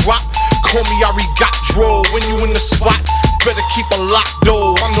make a drop, call me arigatro. When you in the spot, better keep a lock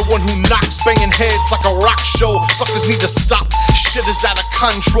though. I'm the one who knocks, banging heads like a rock show. Suckers need to stop, shit is out of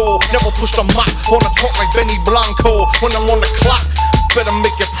control. Never push the mop, wanna talk like Benny Blanco. When I'm on the clock, better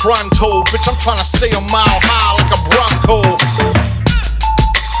make it pronto. Bitch, I'm tryna stay a mile high like a Bronco. You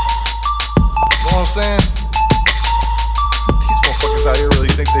know what I'm saying? These motherfuckers out here really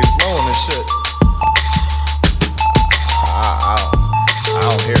think they flowing and shit. I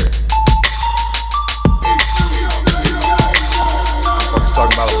don't hear it. Motherfuckers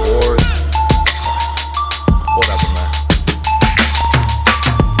talking about awards. Whatever, man.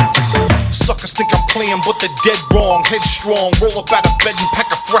 Suckers think I'm playing, but they're dead wrong. Headstrong, roll up out of bed and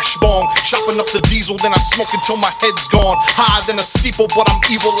pack a fresh bong. Chopping up the diesel, then I smoke until my head's gone. Higher than a steeple, but I'm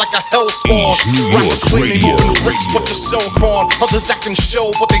evil like a hell spawn. Rappers claim they moving bricks, but you're so cron. Others acting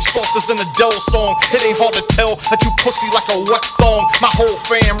show, but they soft as an Adele song. It ain't hard to tell that you pussy like a wet thong. My whole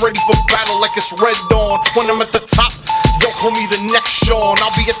fam ready for battle like it's Red Dawn. When I'm at the top, they'll call me the next Sean.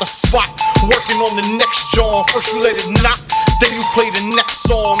 I'll be at the spot, working on the next John. First you let it knock, then you play the next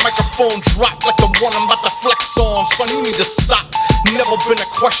song. Microphone drop like the one I'm about to flex on. Son, you need to stop, never been a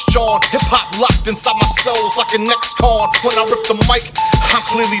question. Hip-hop locked inside my cells like an ex-con. When I rip the mic, I'm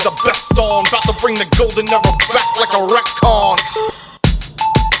clearly the best on. About to bring the golden era back like a retcon.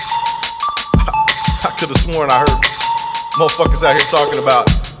 I could've sworn I heard motherfuckers out here talking about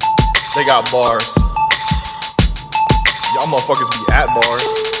they got bars. Y'all motherfuckers be at bars.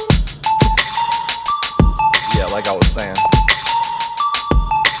 Yeah, like I was saying.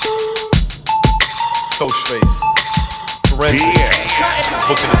 Coach Face. Forensics.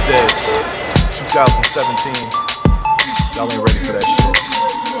 Book of the Dead. 2017. Y'all ain't ready for that shit.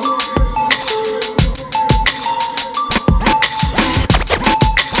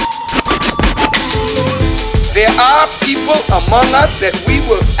 There are people among us that we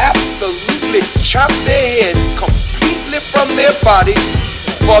will absolutely chop their heads completely from their bodies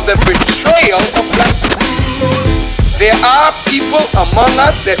for the betrayal of black. There are people among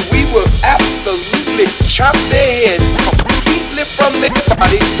us that we will absolutely chop their heads completely from their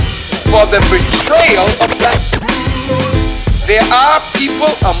bodies for the betrayal of black. There are people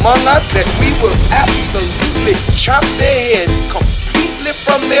among us that we will absolutely chop their heads completely completely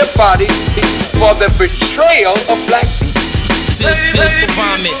from their bodies for the betrayal of black people. This the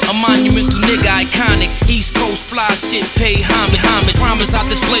vomit, a monumental nigga, iconic. East Coast fly shit, pay homage. Promise I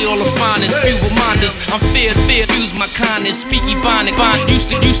display all the finest. Few reminders, I'm fear, fuse my kindness. Speaky bonic, used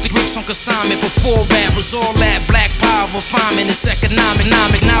to bricks on consignment. Before rap was all that black power refinement. It's economic. Now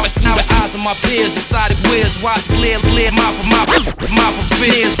it's eyes of my peers. Exotic wears, watch glare, mouth of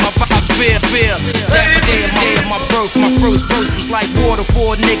fears. My vibe fear. That was the day of my birth. My first verse was like water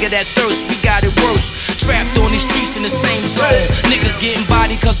for a nigga that thirst. We got it worse. Trapped on these streets in the same zone. Niggas getting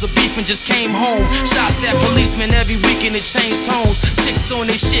body cause of beef and just came home. Shots at policemen every weekend, it changed tones. Chicks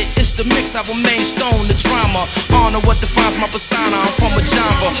on their shit, it's the mix, I remain stone. The drama, honor what defines my persona. I'm from a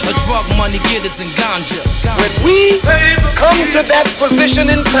genre, a drug money getters and ganja. When we come to that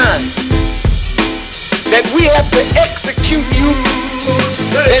position in time that we have to execute you,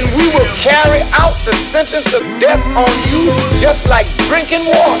 then we will carry out the sentence of death on you just like drinking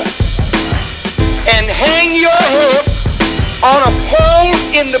water and hang your head on a pole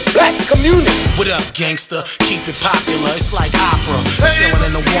in the black community. What up, gangster? Keep it popular, it's like opera. Chillin'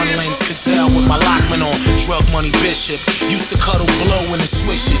 in the one lens gazelle with my Lockman on. Drug money bishop, used to cuddle blow in the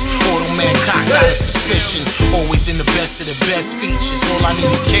swishes. Automan cock, got a suspicion. Always in the best of the best features. All I need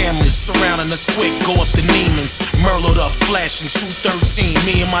is cameras surrounding us quick. Go up the Neiman's, Merlot up, flashing 213.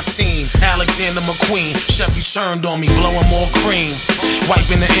 Me and my team, Alexander McQueen. Chef, you turned on me, blowing more cream.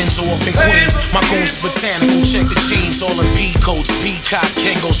 Wiping the Enzo up in Queens. My goons botanical, check the jeans, all in coats, peacock,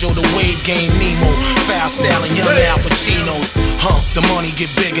 Kangos, yo, the wave game, Nemo, foul styling, young Al Pacinos. The money get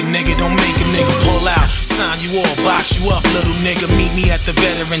bigger, nigga, don't make a nigga pull out. Sign you up, box you up, little nigga, meet me at the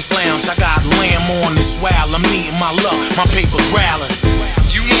Veterans Lounge. I got lamb on this while I'm needing my luck, my paper growling.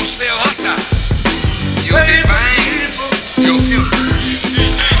 You won't sell us out. You'll be buying your funeral.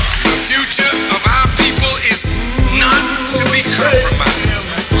 The future of our people is not to be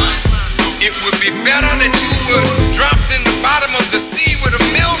compromised. It would be better that you were dropped in the bottom of the sea with a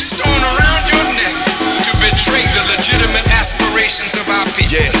millstone around your neck to betray the legitimate aspirations of our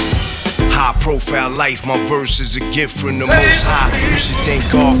people. Yeah. High profile life, my verse is a gift from the most high. You should thank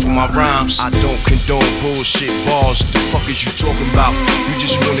God for my rhymes. I don't condone bullshit bars. The fuck is you talking about? You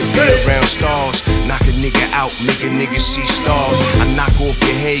just wanna be around stars. Knock a nigga out, make a nigga see stars. I knock off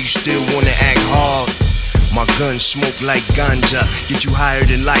your head, you still wanna act hard. My gun smoke like ganja, get you higher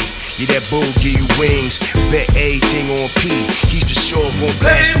than life. Yeah, that bull give you wings, bet everything on P. He's for sure gon'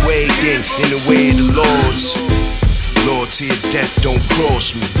 blast away everything in the way of the Lords. Lord, to your death, don't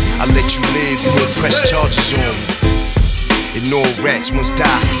cross me. I let you live, you gon' press charges on me. And all rats must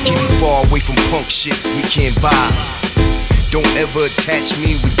die, keep me far away from punk shit we can't buy. Don't ever attach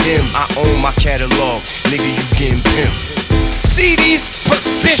me with them, I own my catalog, nigga, you getting pimped. See these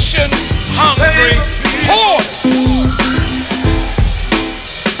position hungry horse.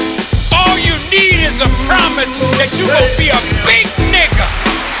 All you need is a promise that you will be a big nigga.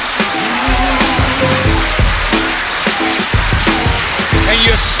 And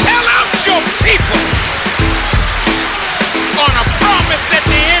you sell out your people on a promise that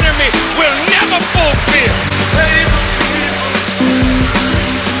the enemy will never fulfill.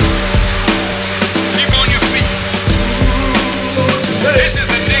 Keep on your feet. This is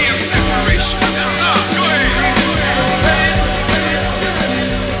a day of separation. Go ahead.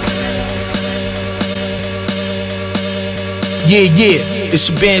 Yeah, it's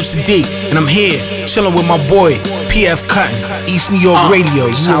your Bam Sadiq, and I'm here, chillin' with my boy, PF Cuttin, East New York Radio.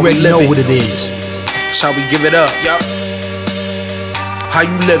 You already know what it is. That's how we give it up. How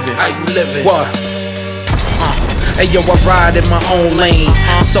you living? What? Hey yo, I ride in my own lane,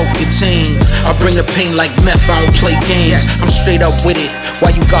 self-contained. I bring the pain like meth, I don't play games. I'm straight up with it, while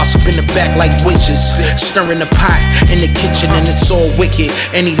you gossip in the back like witches. Stirring the pot in the kitchen and it's all wicked.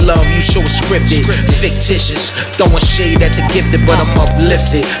 Any love you show is scripted, fictitious. Throwing shade at the gifted, but I'm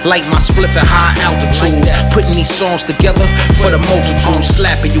uplifted. Like my spliff at high altitude. Putting these songs together for the multitude.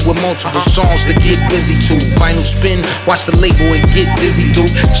 Slapping you with multiple songs to get busy to. Vinyl spin, watch the label and get dizzy, dude.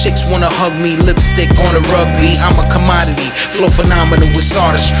 Chicks wanna hug me, lipstick on the rugby. I'm a commodity, flow phenomenal with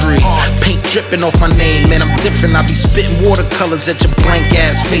artistry. Paint dripping off my name, man, I'm different. I be spitting watercolors at your blank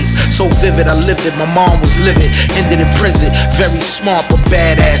ass face. So vivid, I lived it, my mom was livid. Ended in prison, very smart but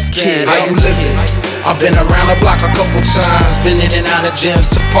badass kid. How you living? I've been around the block a couple times, been in and out of gyms,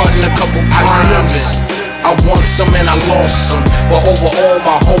 supporting a couple primes. I won some and I lost some, but overall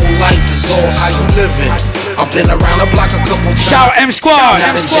my whole life is awesome. How you living? I've been around the block a couple times. Shout M Squad.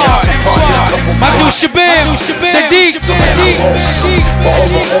 My dude Shabim. Sadiq.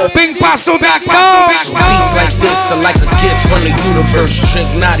 BingPaso.com. Beats like this are like a gift from the universe. Drink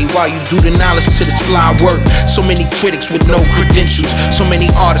naughty while you do the knowledge to this fly work. So many critics with no credentials. So many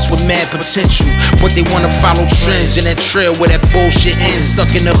artists with mad potential. But they wanna follow trends in that trail where that bullshit ends.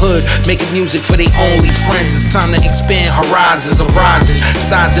 Stuck in the hood, making music for their only friends. It's time to expand horizons. I'm rising,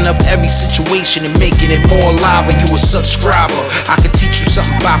 sizing up every situation and making it more alive. Are you a subscriber? I can teach you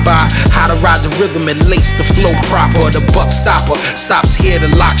something, bye-bye. How to ride the rhythm and lace the flow proper. The buck stopper stops here, the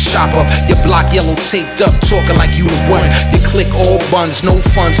lock shopper. Your block yellow taped up, talking like you the one. You click all buns, no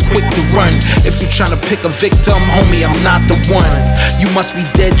funds, quick to run. If you tryna pick a victim, homie, I'm not the one. You must be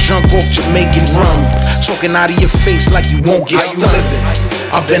dead drunk off Jamaican rum, talking out of your face like you won't get stunned.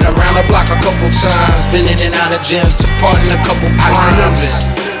 I've been around the block a couple times, been in and out of gyms, supporting a couple crimes.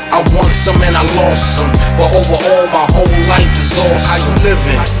 I won some and I lost some, but overall my whole life is awesome. How you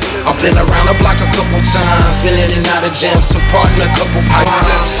living? I've been around the block a couple times, been in and out of gyms, supporting a couple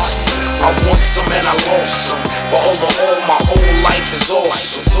crimes. I won some and I lost some, but overall my whole life is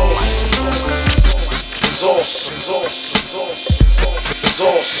awesome. It's awesome. It's awesome. It's awesome. It's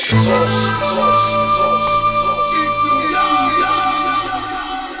awesome.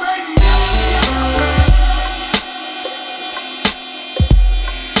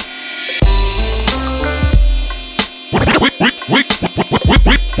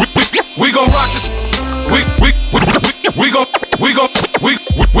 We gon' rock this.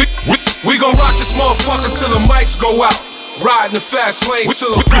 We gon' rock this motherfucker till the mics go out. Riding the fast lane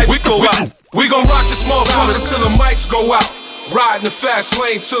till the pipes go out. We gon' rock this motherfucker till the mics go out. Riding the fast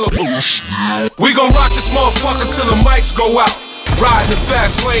lane till the. We gon' rock this motherfucker till the mics go out. Riding the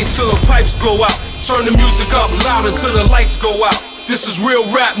fast lane till the pipes blow out. Turn the music up loud until the lights go out. This is real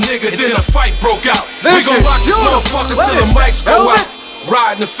rap, nigga, then a fight broke out. We gon' rock this motherfucker till the mics go out.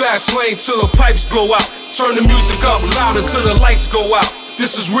 Riding the fast lane till the pipes blow out. Turn the music up loud until the lights go out.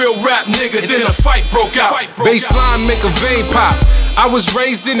 This is real rap, nigga, then a fight broke out. Baseline make a vein pop. I was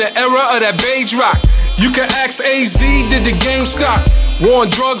raised in the era of that beige rock. You can ask AZ, did the game stop? War on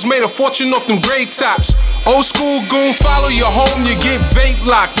drugs, made a fortune off them gray tops. Old school goon, follow you home, you get vape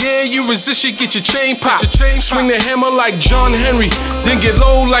locked. Yeah, you resist, you get your chain popped. Swing the hammer like John Henry, then get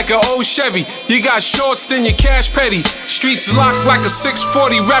low like an old Chevy. You got shorts, then you cash petty. Streets locked like a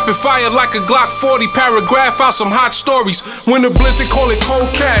 640, rapid fire like a Glock 40. Paragraph out some hot stories. When the blizzard, call it cold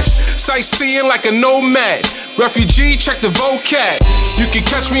cash. Sightseeing like a nomad. Refugee, check the vocab. You can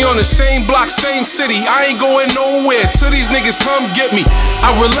catch me on the same block, same city. I ain't going nowhere till these niggas come get me.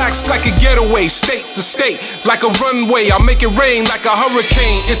 I relax like a getaway, state to state, like a runway. I make it rain like a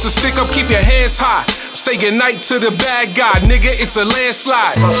hurricane. It's a stick up, keep your hands high. Say goodnight to the bad guy, nigga, it's a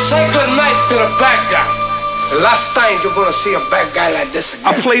landslide. So say goodnight to the bad guy. The last time you're gonna see a bad guy like this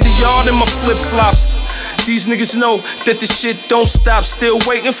again. I play the yard in my flip-flops. These niggas know that this shit don't stop. Still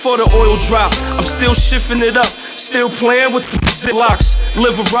waiting for the oil drop. I'm still shifting it up. Still playing with the zip-locks.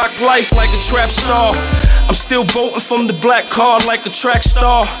 Live a rock life like a trap star. I'm still boating from the black card like a track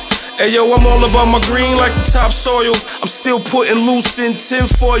star. Hey yo, I'm all about my green like the topsoil. I'm still putting loose in tin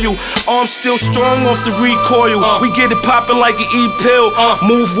foil. Arms still strong off the recoil. We get it poppin' like an E-pill.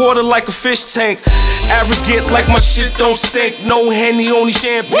 Move water like a fish tank. Arrogant like my shit don't stink. No Henny, only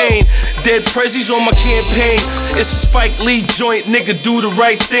champagne. Dead prezzies on my campaign. It's a Spike Lee joint, nigga, do the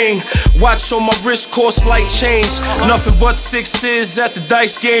right thing. Watch on my wrist, cost light change. Nothing but sixes at the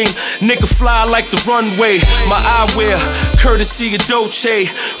dice game. Nigga fly like the runway. My eyewear, courtesy of Dolce.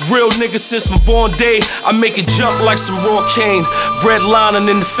 Real nigga since my born day. I make it jump like some raw cane. Red lining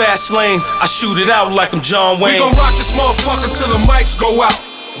in the fast lane. I shoot it out like I'm John Wayne. We gon' rock this motherfucker till the mics go out.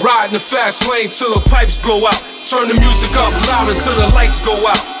 Riding the fast lane till the pipes blow out. Turn the music up loud until the lights go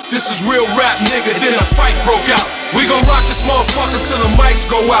out. This is real rap, nigga, then a fight broke out. We gon' rock this motherfucker till the mics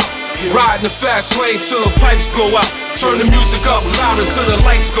go out. Riding the fast lane till the pipes blow out. Turn the music up loud until the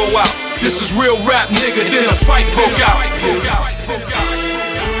lights go out. This is real rap, nigga, then a fight broke out.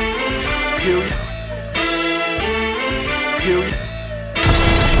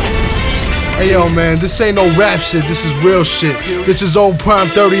 Hey yo man, this ain't no rap shit, this is real shit. This is Old Prime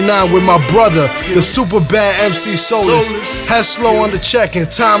 39 with my brother, the super bad MC Solus. Heslow on the check-in,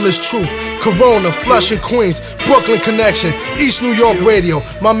 Timeless Truth, Corona, Flushing Queens, Brooklyn Connection, East New York Radio.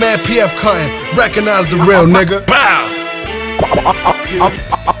 My man PF Cuttin, recognize the real nigga.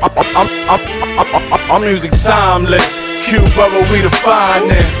 I'm music timeless. Q brother, we the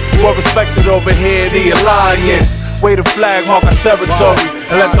finest. Well respected over here, the alliance. Wave the flag, mark our territory,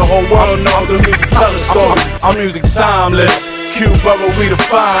 and let the whole world know the music tell a story. I'm music timeless. Q brother, we the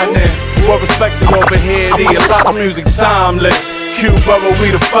finest. Well respected over here, the our music timeless. Q brother,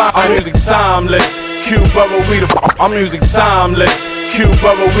 we the finest. Our music timeless. Q brother, we the our music timeless. Q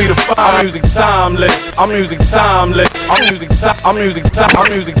brother, we the our music timeless. Our music timeless. Our music our music our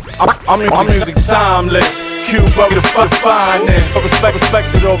music our music timeless. Q brother, the finest.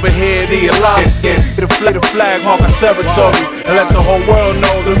 Respected over here, the alliance. The flag mark our territory, and let the whole world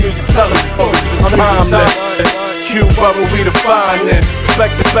know the music tell us. I'm timeless. Q brother, we the finest.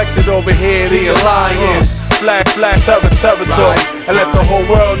 Respected over here, the alliance. Flag territory, and let the whole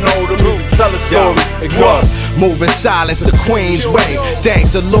world know the music tell a story. It was moving silence the Queen's way.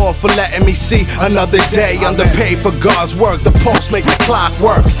 Thanks the Lord for letting me see another day. Underpaid for God's work. The pulse make the clock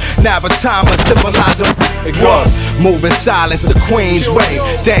work. Never time a symbolizer. It was moving silence the Queen's way.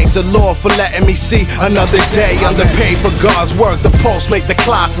 Thanks the Lord for letting me see another day. Underpaid for God's work. The pulse make the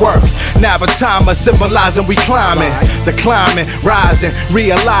clock work. Never time a symbolizing we climbing. The climbing, rising,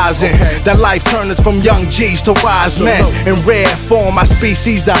 realizing that life turned us from young G's to wise men. In rare form, our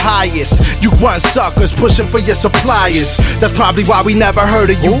species the highest. You grunt suckers pushing for your suppliers. That's probably why we never heard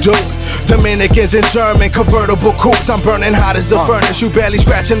of you, dude. Dominicans and German convertible coupes. I'm burning hot as the furnace. You barely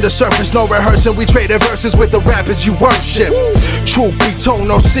scratching the surface. No rehearsing. We traded verses with the rappers you worship. Truth be told,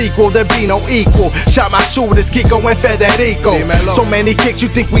 no sequel. There be no equal. Shot my shooters, Kiko and Federico. So many kicks you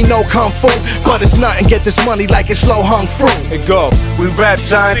think we know kung fu, but it's nothing. Get this money like it's slow hung fruit. It go. We rap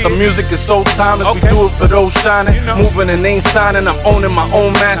giants. Our music is so timeless. We do it for those shining, moving and ain't signing. I'm owning my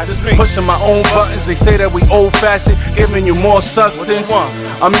own masters, pushing my own buttons. They say that we old fashioned, giving you more substance.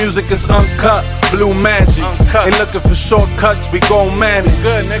 Our music is uncut, blue magic. Ain't looking for shortcuts, we gon' manage.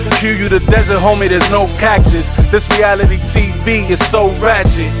 Cue you the desert, homie, there's no cactus. This reality TV is so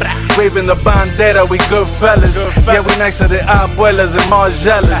ratchet. Waving the bandera, we good fellas. Yeah, we nicer than abuelas and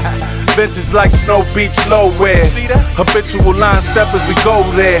margellas. Vintage like Snow Beach, Lowwear. Habitual line steppers, we go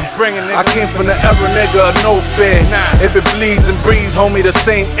there. I came from the era, nigga, no fear. If it bleeds and breathes, homie, the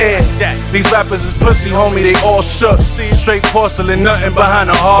same air. These rappers is pussy, homie, they all shook. Straight porcelain, nothing behind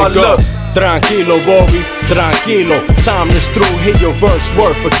a hard look. Tranquilo, Bobby, tranquilo. Timeless through, hear your verse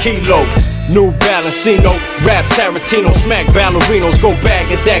worth a kilo. New Balancino, rap Tarantino, smack ballerinos, go back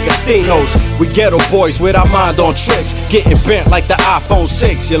at D'Agostino's. We ghetto boys with our mind on tricks, getting bent like the iPhone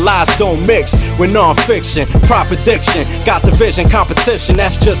 6. Your lies don't mix with non-fiction, proper diction. Got the vision, competition,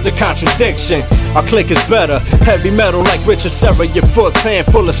 that's just a contradiction. Our clique is better, heavy metal like Richard Serra. Your foot pan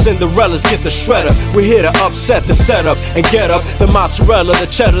full of Cinderellas, get the shredder. We're here to upset the setup and get up the mozzarella, the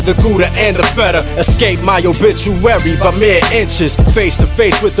cheddar, the Gouda, and the feta. Escape my obituary by mere inches, face to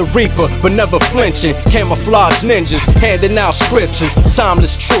face with the Reaper, but never flinching. Camouflage ninjas, handing out scriptures.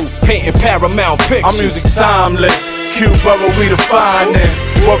 Timeless truth, painting paramount pictures. Our music timeless. Q brother, we the finest.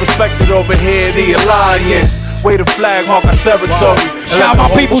 Well respected over here, the alliance. Wave the flag, mark our territory. Shout my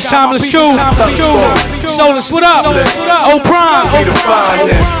people's timeless truth. Solus, what up? Oh, Prime. We the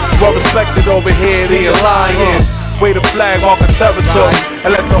finest. Well respected over here, the alliance. Wave the flag, mark our territory,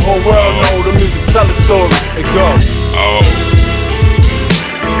 and let the whole world know the music tell a story. It goes.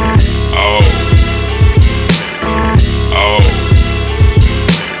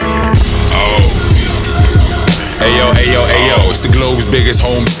 Ayo, it's the globe's biggest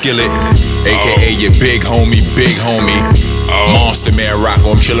home skillet, aka your big homie. Monster Man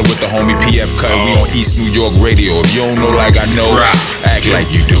Rocko, I'm chillin' with the homie PF Cuttin. We on East New York Radio. If you don't know like I know, act like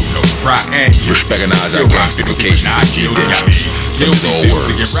you do. Recognize our gangstifications and credentials. Them is all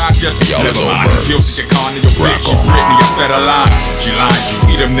words. Y'all is all birds. Rock on. She lied,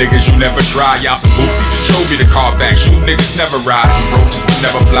 you eat them niggas, you never try. Y'all some booty. Show me the Carfax, you niggas never ride. You roaches will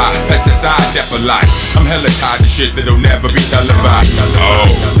never fly. Pesticide, death for life. I'm hella tired of shit that'll never be televised.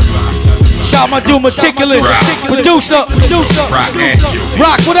 Shout my dude Meticulous, producer.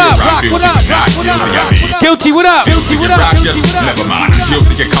 Rock, what up? Guilty, what up? Never mind, I'm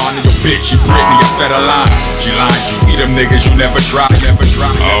guilty, you're calling your bitch. You Britney, you fed a line. She lied, you eat them niggas, you never try.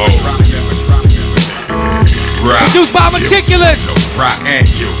 Produced by Meticulous. Rock and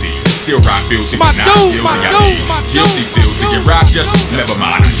guilty. Still rock filthy, my dude. Guilty, filthy, you rock just never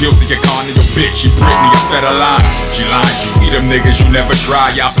mind. I'm guilty, you're calling your bitch. You Britney, you fed a line. She lied, you eat them niggas, you never try.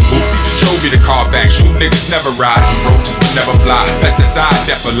 Y'all some booty. Show me the Carfax, you niggas never ride. You roaches will never fly. Pesticide,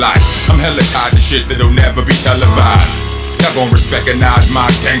 death for life. I'm hella tired of shit that'll never be televised. Y'all gon' recognize my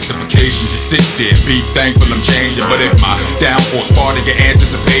gangstification. Just sit there, be thankful I'm changing. But if my downfall's part of your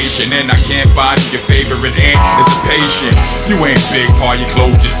anticipation, and I can't find you your favorite anticipation, you ain't big, par your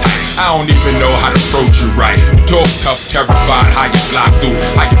clothes just tight. I don't even know how to approach you right. Talk tough, terrified, how you block through,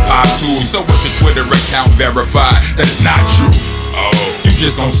 how you pop too. So what's your Twitter account verified that it's not true? You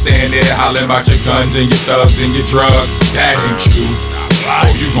just gon' stand there hollering about your guns and your thugs and your drugs. That ain't you. Oh,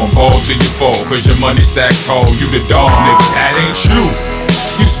 you gon' ball till you fall, cause your money stacked tall. You the dog, nigga, that ain't you.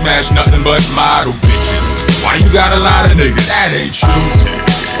 You smash nothing but model bitches. Why you got a lot of niggas? That ain't you.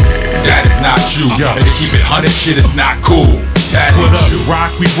 That is not you. And to keep it 100, shit is not cool. That ain't you. Rock,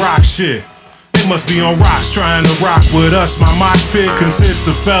 we rock shit. They must be on rocks trying to rock with us. My mosh pit consists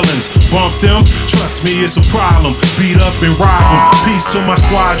of felons. Bump them, trust me, it's a problem. Beat up and rob them. Peace to my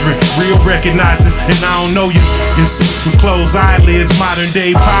squadron. Real recognizes, and I don't know you. In suits with closed eyelids, modern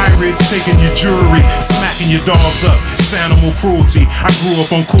day pirates taking your jewelry, smacking your dogs up. It's animal cruelty. I grew up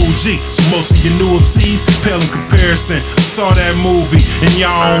on Cool G, so most of your new MCs pale in comparison. Saw that movie, and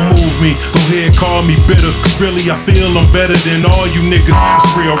y'all don't move me. Go ahead, call me bitter, cause really I feel I'm better than all you niggas. It's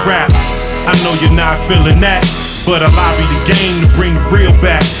real rap. I know you're not feeling that, but I lobby the game to bring the real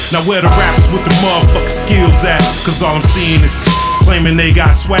back. Now where the rappers with the motherfucking skills at? Cause all I'm seeing is claiming they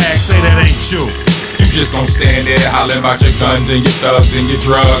got swag, say that ain't you. You just gon' stand there hollering about your guns and your thugs and your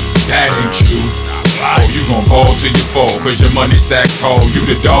drugs. That ain't you. Oh, you gon' ball till you fall, cause your money stacked tall. You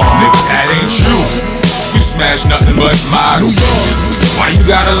the dog, nigga, that ain't you. You smash nothing but model bitches. Why you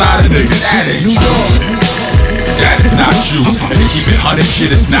got a lot of niggas? That ain't you. That is not you. And to keep it 100, shit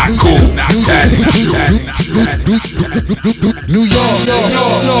is not cool. That ain't you. New York,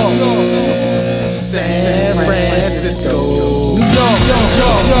 San Francisco, New York,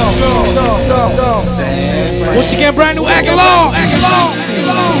 San Francisco. Once again, brand new Aguilar.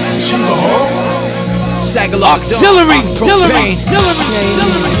 Auxiliary.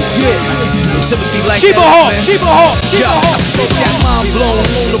 Chiba Hawk. Smoke that mind blowing,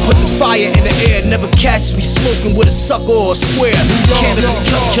 phone to put the fire in the air. Never catch me smoking with a sucker or a square. Cannabis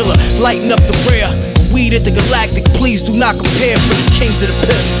killer, lighting up the rare. Weed intergalactic, please do not compare. For the kings of the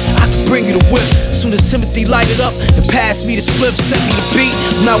pit, I can bring you the whip. Soon as Timothy lighted up and passed me the spliff, sent me the beat.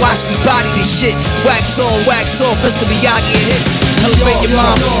 Now watch me body this shit. Wax on, wax off, Mr. Miyagi hits. Elevate your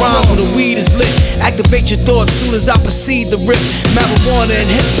mind with rhymes when the weed is lit. Activate your thoughts soon as I proceed to rip. Marijuana and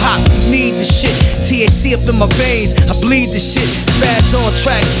hip hop, you need the shit. THC up in my veins, I bleed the shit. Spaz on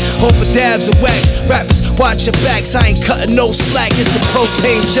tracks, all for dabs and wax. Rappers, watch your backs, I ain't cutting no slack. It's the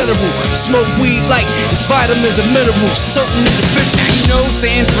propane general. Smoke weed like it's vitamins and minerals. Certain individuals. Now you know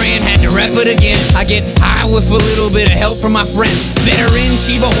San Fran had to rep it again. I get high with a little bit of help from my friends. Veteran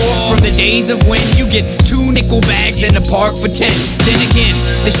Chiba Hawk from the days of when you get 2 nickel bags in the park for 10. Then again,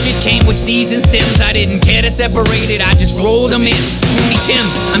 the shit came with seeds and stems. I didn't care to separate it, I just rolled them in. Homie Tim,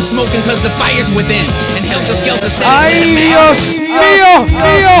 I'm smoking cause the fire's within. And Helter Skelter said Dios mío.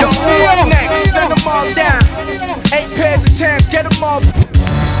 Yo, who up next? Send them all down. 8 pairs of 10s, get them all.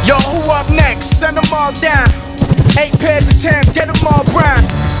 Yo, who up next? Send them all down. 8 pairs of 10s, get them all brown.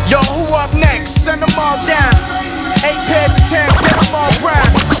 Yo, who up next? Send them all down. 8 pairs of 10s, get them all brown.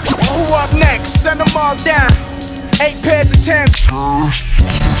 Who up next? Send them all down. 8 pairs of 10s.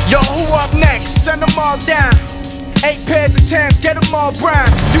 Yo, who up next? Send them all down. 8 pairs of 10s, get them all brown.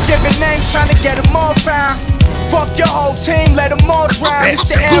 You giving names, trying to get them all found. Fuck your whole team, let them all drown. It's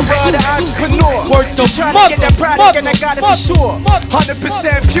the era of the entrepreneur. You trying to get that product and I got it for sure.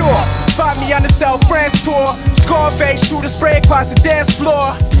 100% pure. Find me on the South France tour. Scarface, shooter spray across the dance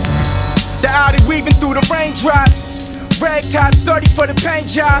floor. The Audi weaving through the raindrops. Rag tops, 30 for the paint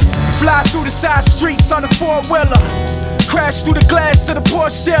job. Fly through the side streets on a 4-wheeler. Crash through the glass of the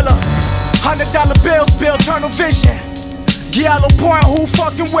Porsche dealer. $100 bills, build tunnel vision. Yellow point, who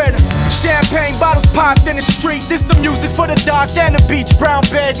fucking with him? Champagne bottles popped in the street. This the music for the dark and the beach. Brown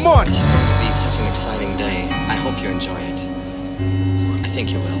bag money. It's going to be such an exciting day. I hope you enjoy it. I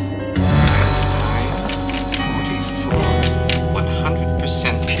think you will.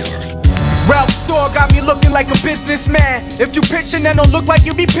 100% pure. Ralph's store got me looking like a businessman. If you pitching, then don't look like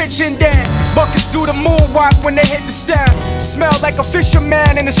you be pitching then. Buckets do the moonwalk when they hit the stand. Smell like a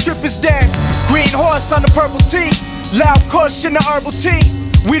fisherman in the stripper's den. Green horse on the purple tee. Loud kush in the herbal tea.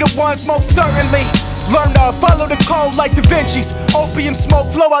 We the ones most certainly. Learn to follow the code like Da Vinci's. Opium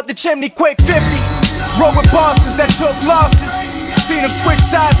smoke flow out the chimney quick 50. Roll with bosses that took losses. Seen them switch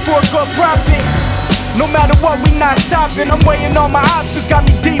sides for a good profit. No matter what, we not stopping. I'm weighing on my options, got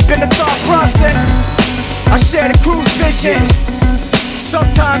me deep in the thought process. I share the cruise vision.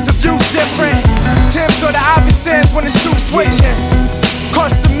 Sometimes the view's different. Tim's or the Iversons when the shoe's switching.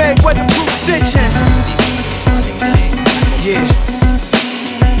 Custom made with the blue stitching. Yeah.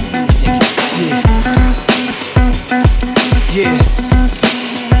 Yeah. Yeah.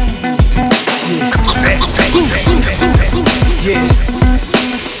 Yeah.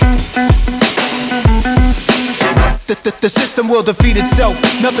 The system will defeat itself.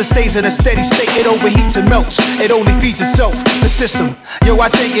 Nothing stays in a steady state. It overheats and melts. It only feeds itself. The system, yo, I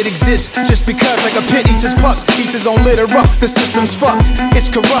think it exists just because, like a pit eats his pups, eats his own litter up. The system's fucked. It's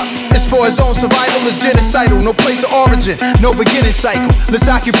corrupt. It's for his own survival. It's genocidal. No place of origin. No beginning cycle.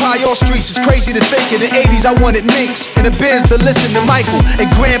 Let's occupy all streets. It's crazy to think in the 80s I wanted minks in the Benz to listen to Michael and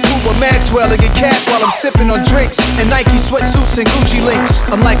Grand Poopa Maxwell and get cash while I'm sipping on drinks and Nike sweatsuits and Gucci links.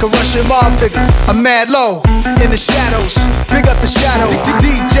 I'm like a Russian mob figure. I'm mad low in the shadows. Big up the shadow.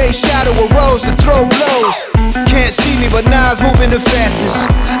 DJ Shadow arose to throw blows. Can't see me, but Nas moving the fastest.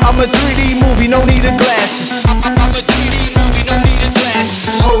 I'm a 3D movie, no need of glasses. I'm a 3D movie, no need of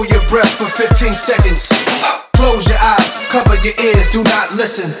glasses. Hold your breath for 15 seconds. Close your eyes, cover your ears, do not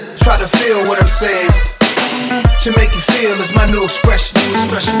listen. Try to feel what I'm saying. To make you feel is my new expression.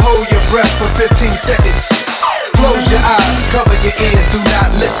 Hold your breath for 15 seconds. Close your eyes, cover your ears, do not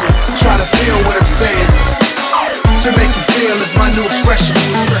listen. Try to feel what I'm saying. To make you feel is my new expression.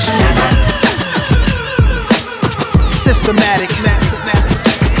 Systematic.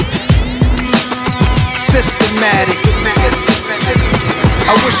 Systematic.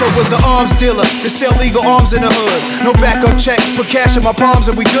 I wish I was an arms dealer to sell legal arms in the hood. No backup check, put cash in my palms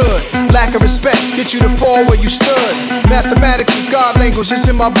and we good. Lack of respect, get you to fall where you stood. Mathematics is God language, it's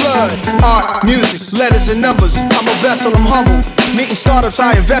in my blood. Art, music, letters and numbers. I'm a vessel, I'm humble. Meeting startups,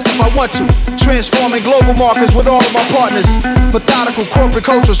 I invest if I want to. Transforming global markets with all of my partners. Methodical corporate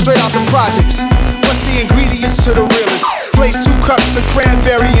culture straight out the projects. What's the ingredients to the realest? Place 2 cups of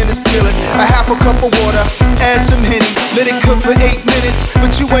cranberry in the skillet, a half a cup of water, add some Henny, let it cook for 8 minutes,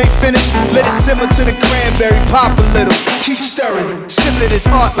 but you ain't finished. Let it simmer to the cranberry, pop a little, keep stirring. Sip it is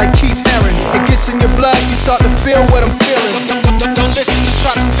art like Keith Haring. It gets in your blood, you start to feel what I'm feeling. Don't listen, just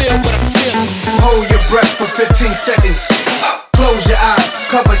try to feel what I'm feeling. Hold your breath for 15 seconds. Close your eyes,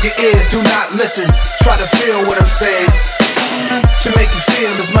 cover your ears, do not listen. Try to feel what I'm saying. To make you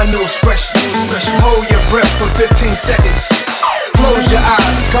feel is my new expression. Hold your breath for 15 seconds. Close your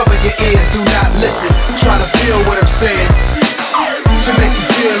eyes, cover your ears, do not listen. Try to feel what I'm saying. To make you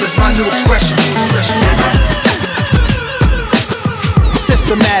feel is my new expression.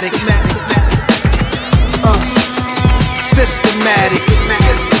 Systematic. Systematic.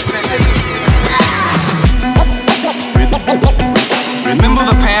 Remember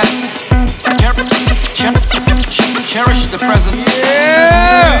the past. Cherish the present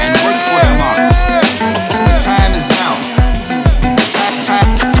and work for tomorrow. The time is now.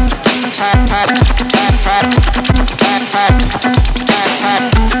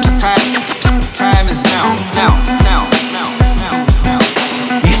 Time is now. Now.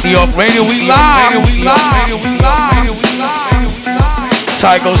 EastNYRADIO, we live. That's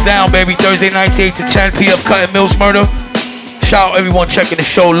how it goes down, baby. Thursday nights, 8 to 10 p.m. Cuttin Mills Murder. Shout out everyone checking the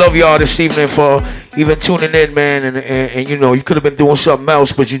show. Love y'all this evening for even tuning in, man. And you know, you could have been doing something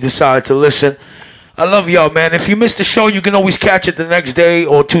else, but you decided to listen. I love y'all, man. If you missed the show, you can always catch it the next day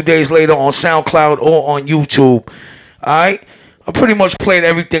or 2 days later on SoundCloud or on YouTube. Alright? I pretty much played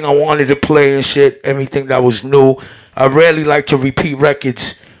everything I wanted to play and shit. Everything that was new. I rarely like to repeat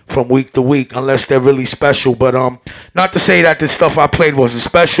records from week to week unless they're really special, but not to say that the stuff I played wasn't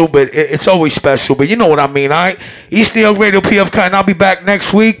special, but it's always special, but you know what I mean. Alright, EastNYRADIO, PF Cuttin. I'll be back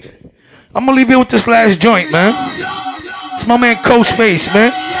next week. I'm gonna leave you with this last joint, man. It's my man Coast Face,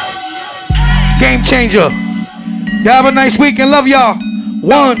 man. Game changer. Y'all have a nice weekend. Love y'all.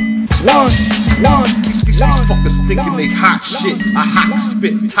 One. These fuckers thinking they hot shit. I hot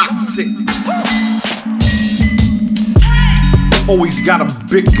spit toxic. Always got a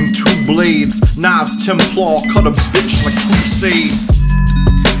bic and 2 blades. Knives Templar, cut a bitch like crusades.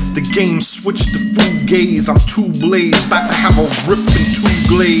 The game switched to fugaze. I'm 2 blades, about to have a rip and 2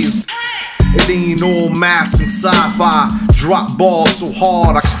 glazed. It ain't all mask and sci-fi. Drop balls so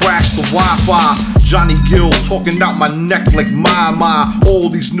hard I crashed the Wi-Fi. Johnny Gill talking out my neck like my. All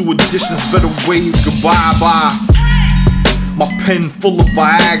these new additions better wave goodbye. My pen full of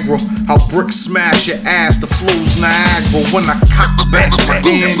Viagra. How brick smash your ass, the flow's Niagara. When I cock back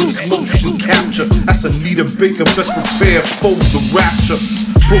again, it's motion capture. That's Anita Baker, best prepared for the rapture.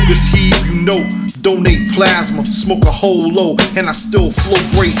 Brokers heave, you know, donate plasma. Smoke a whole low, and I still flow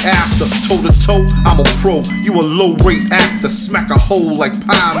great after. Toe to toe, I'm a pro, you a low rate actor. Smack a hole like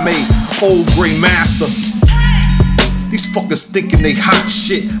pie made, old gray master. These fuckers thinking they hot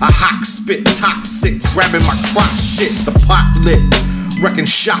shit. I hot spit toxic, grabbing my crotch shit. The pot lit, wrecking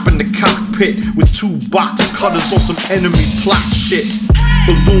shop in the cockpit with 2 box cutters on some enemy plot shit.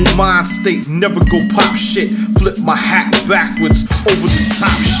 Balloon mind state, never go pop shit. Flip my hat backwards, over the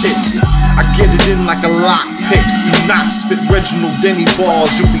top shit. I get it in like a lock pick. Do not spit Reginald Denny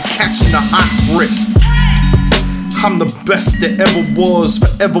bars, you'll be catching the hot grip. I'm the best that ever was,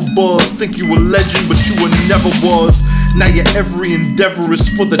 forever buzz. Think you a legend, but you were never was. Now your every endeavor is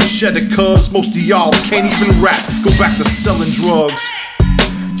for the cheddar, cuz most of y'all can't even rap. Go back to selling drugs.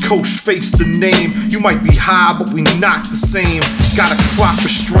 Coach face the name. You might be high, but we not the same. Got a crop of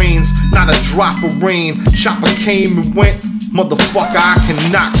strains, not a drop of rain. Chopper came and went, motherfucker, I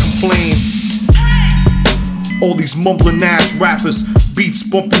cannot complain. All these mumbling ass rappers, beats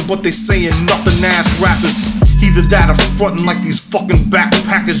bumping, but they saying nothing ass rappers. Either that or frontin' like these fucking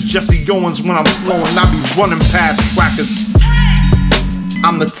backpackers. Jesse Owens, when I'm flowing, I be running past crackers.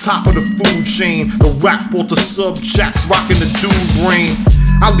 I'm the top of the food chain. The rap bought the sub jack, rockin' the dude brain.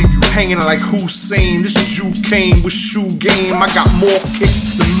 I leave you hanging like Hussein. This Jew came with shoe game. I got more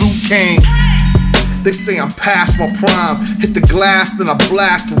kicks than Luke Kane. They say I'm past my prime. Hit the glass, then I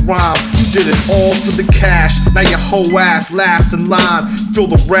blast the rhyme. You did it all for the cash. Now your whole ass last in line. Feel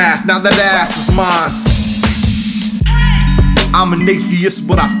the wrath, now that ass is mine. I'm an atheist,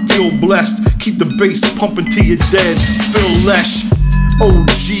 but I feel blessed. Keep the bass pumping till you're dead. Feel less.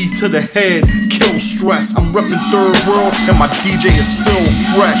 OG to the head, kill stress. I'm reppin' third world and my DJ is still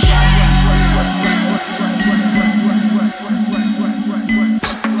fresh.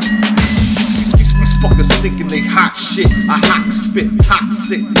 These fuckers thinking they hot shit. I hot spit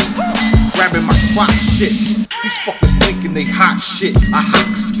toxic. Grabbing my crotch shit. These fuckers thinking they hot shit. I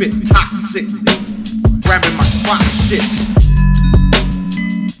hot spit toxic. Grabbing my crotch shit.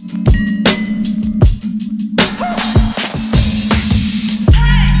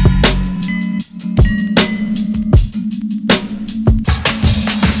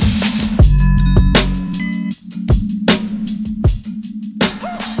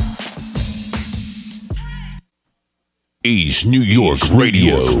 East New York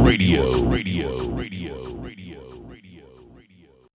Radio.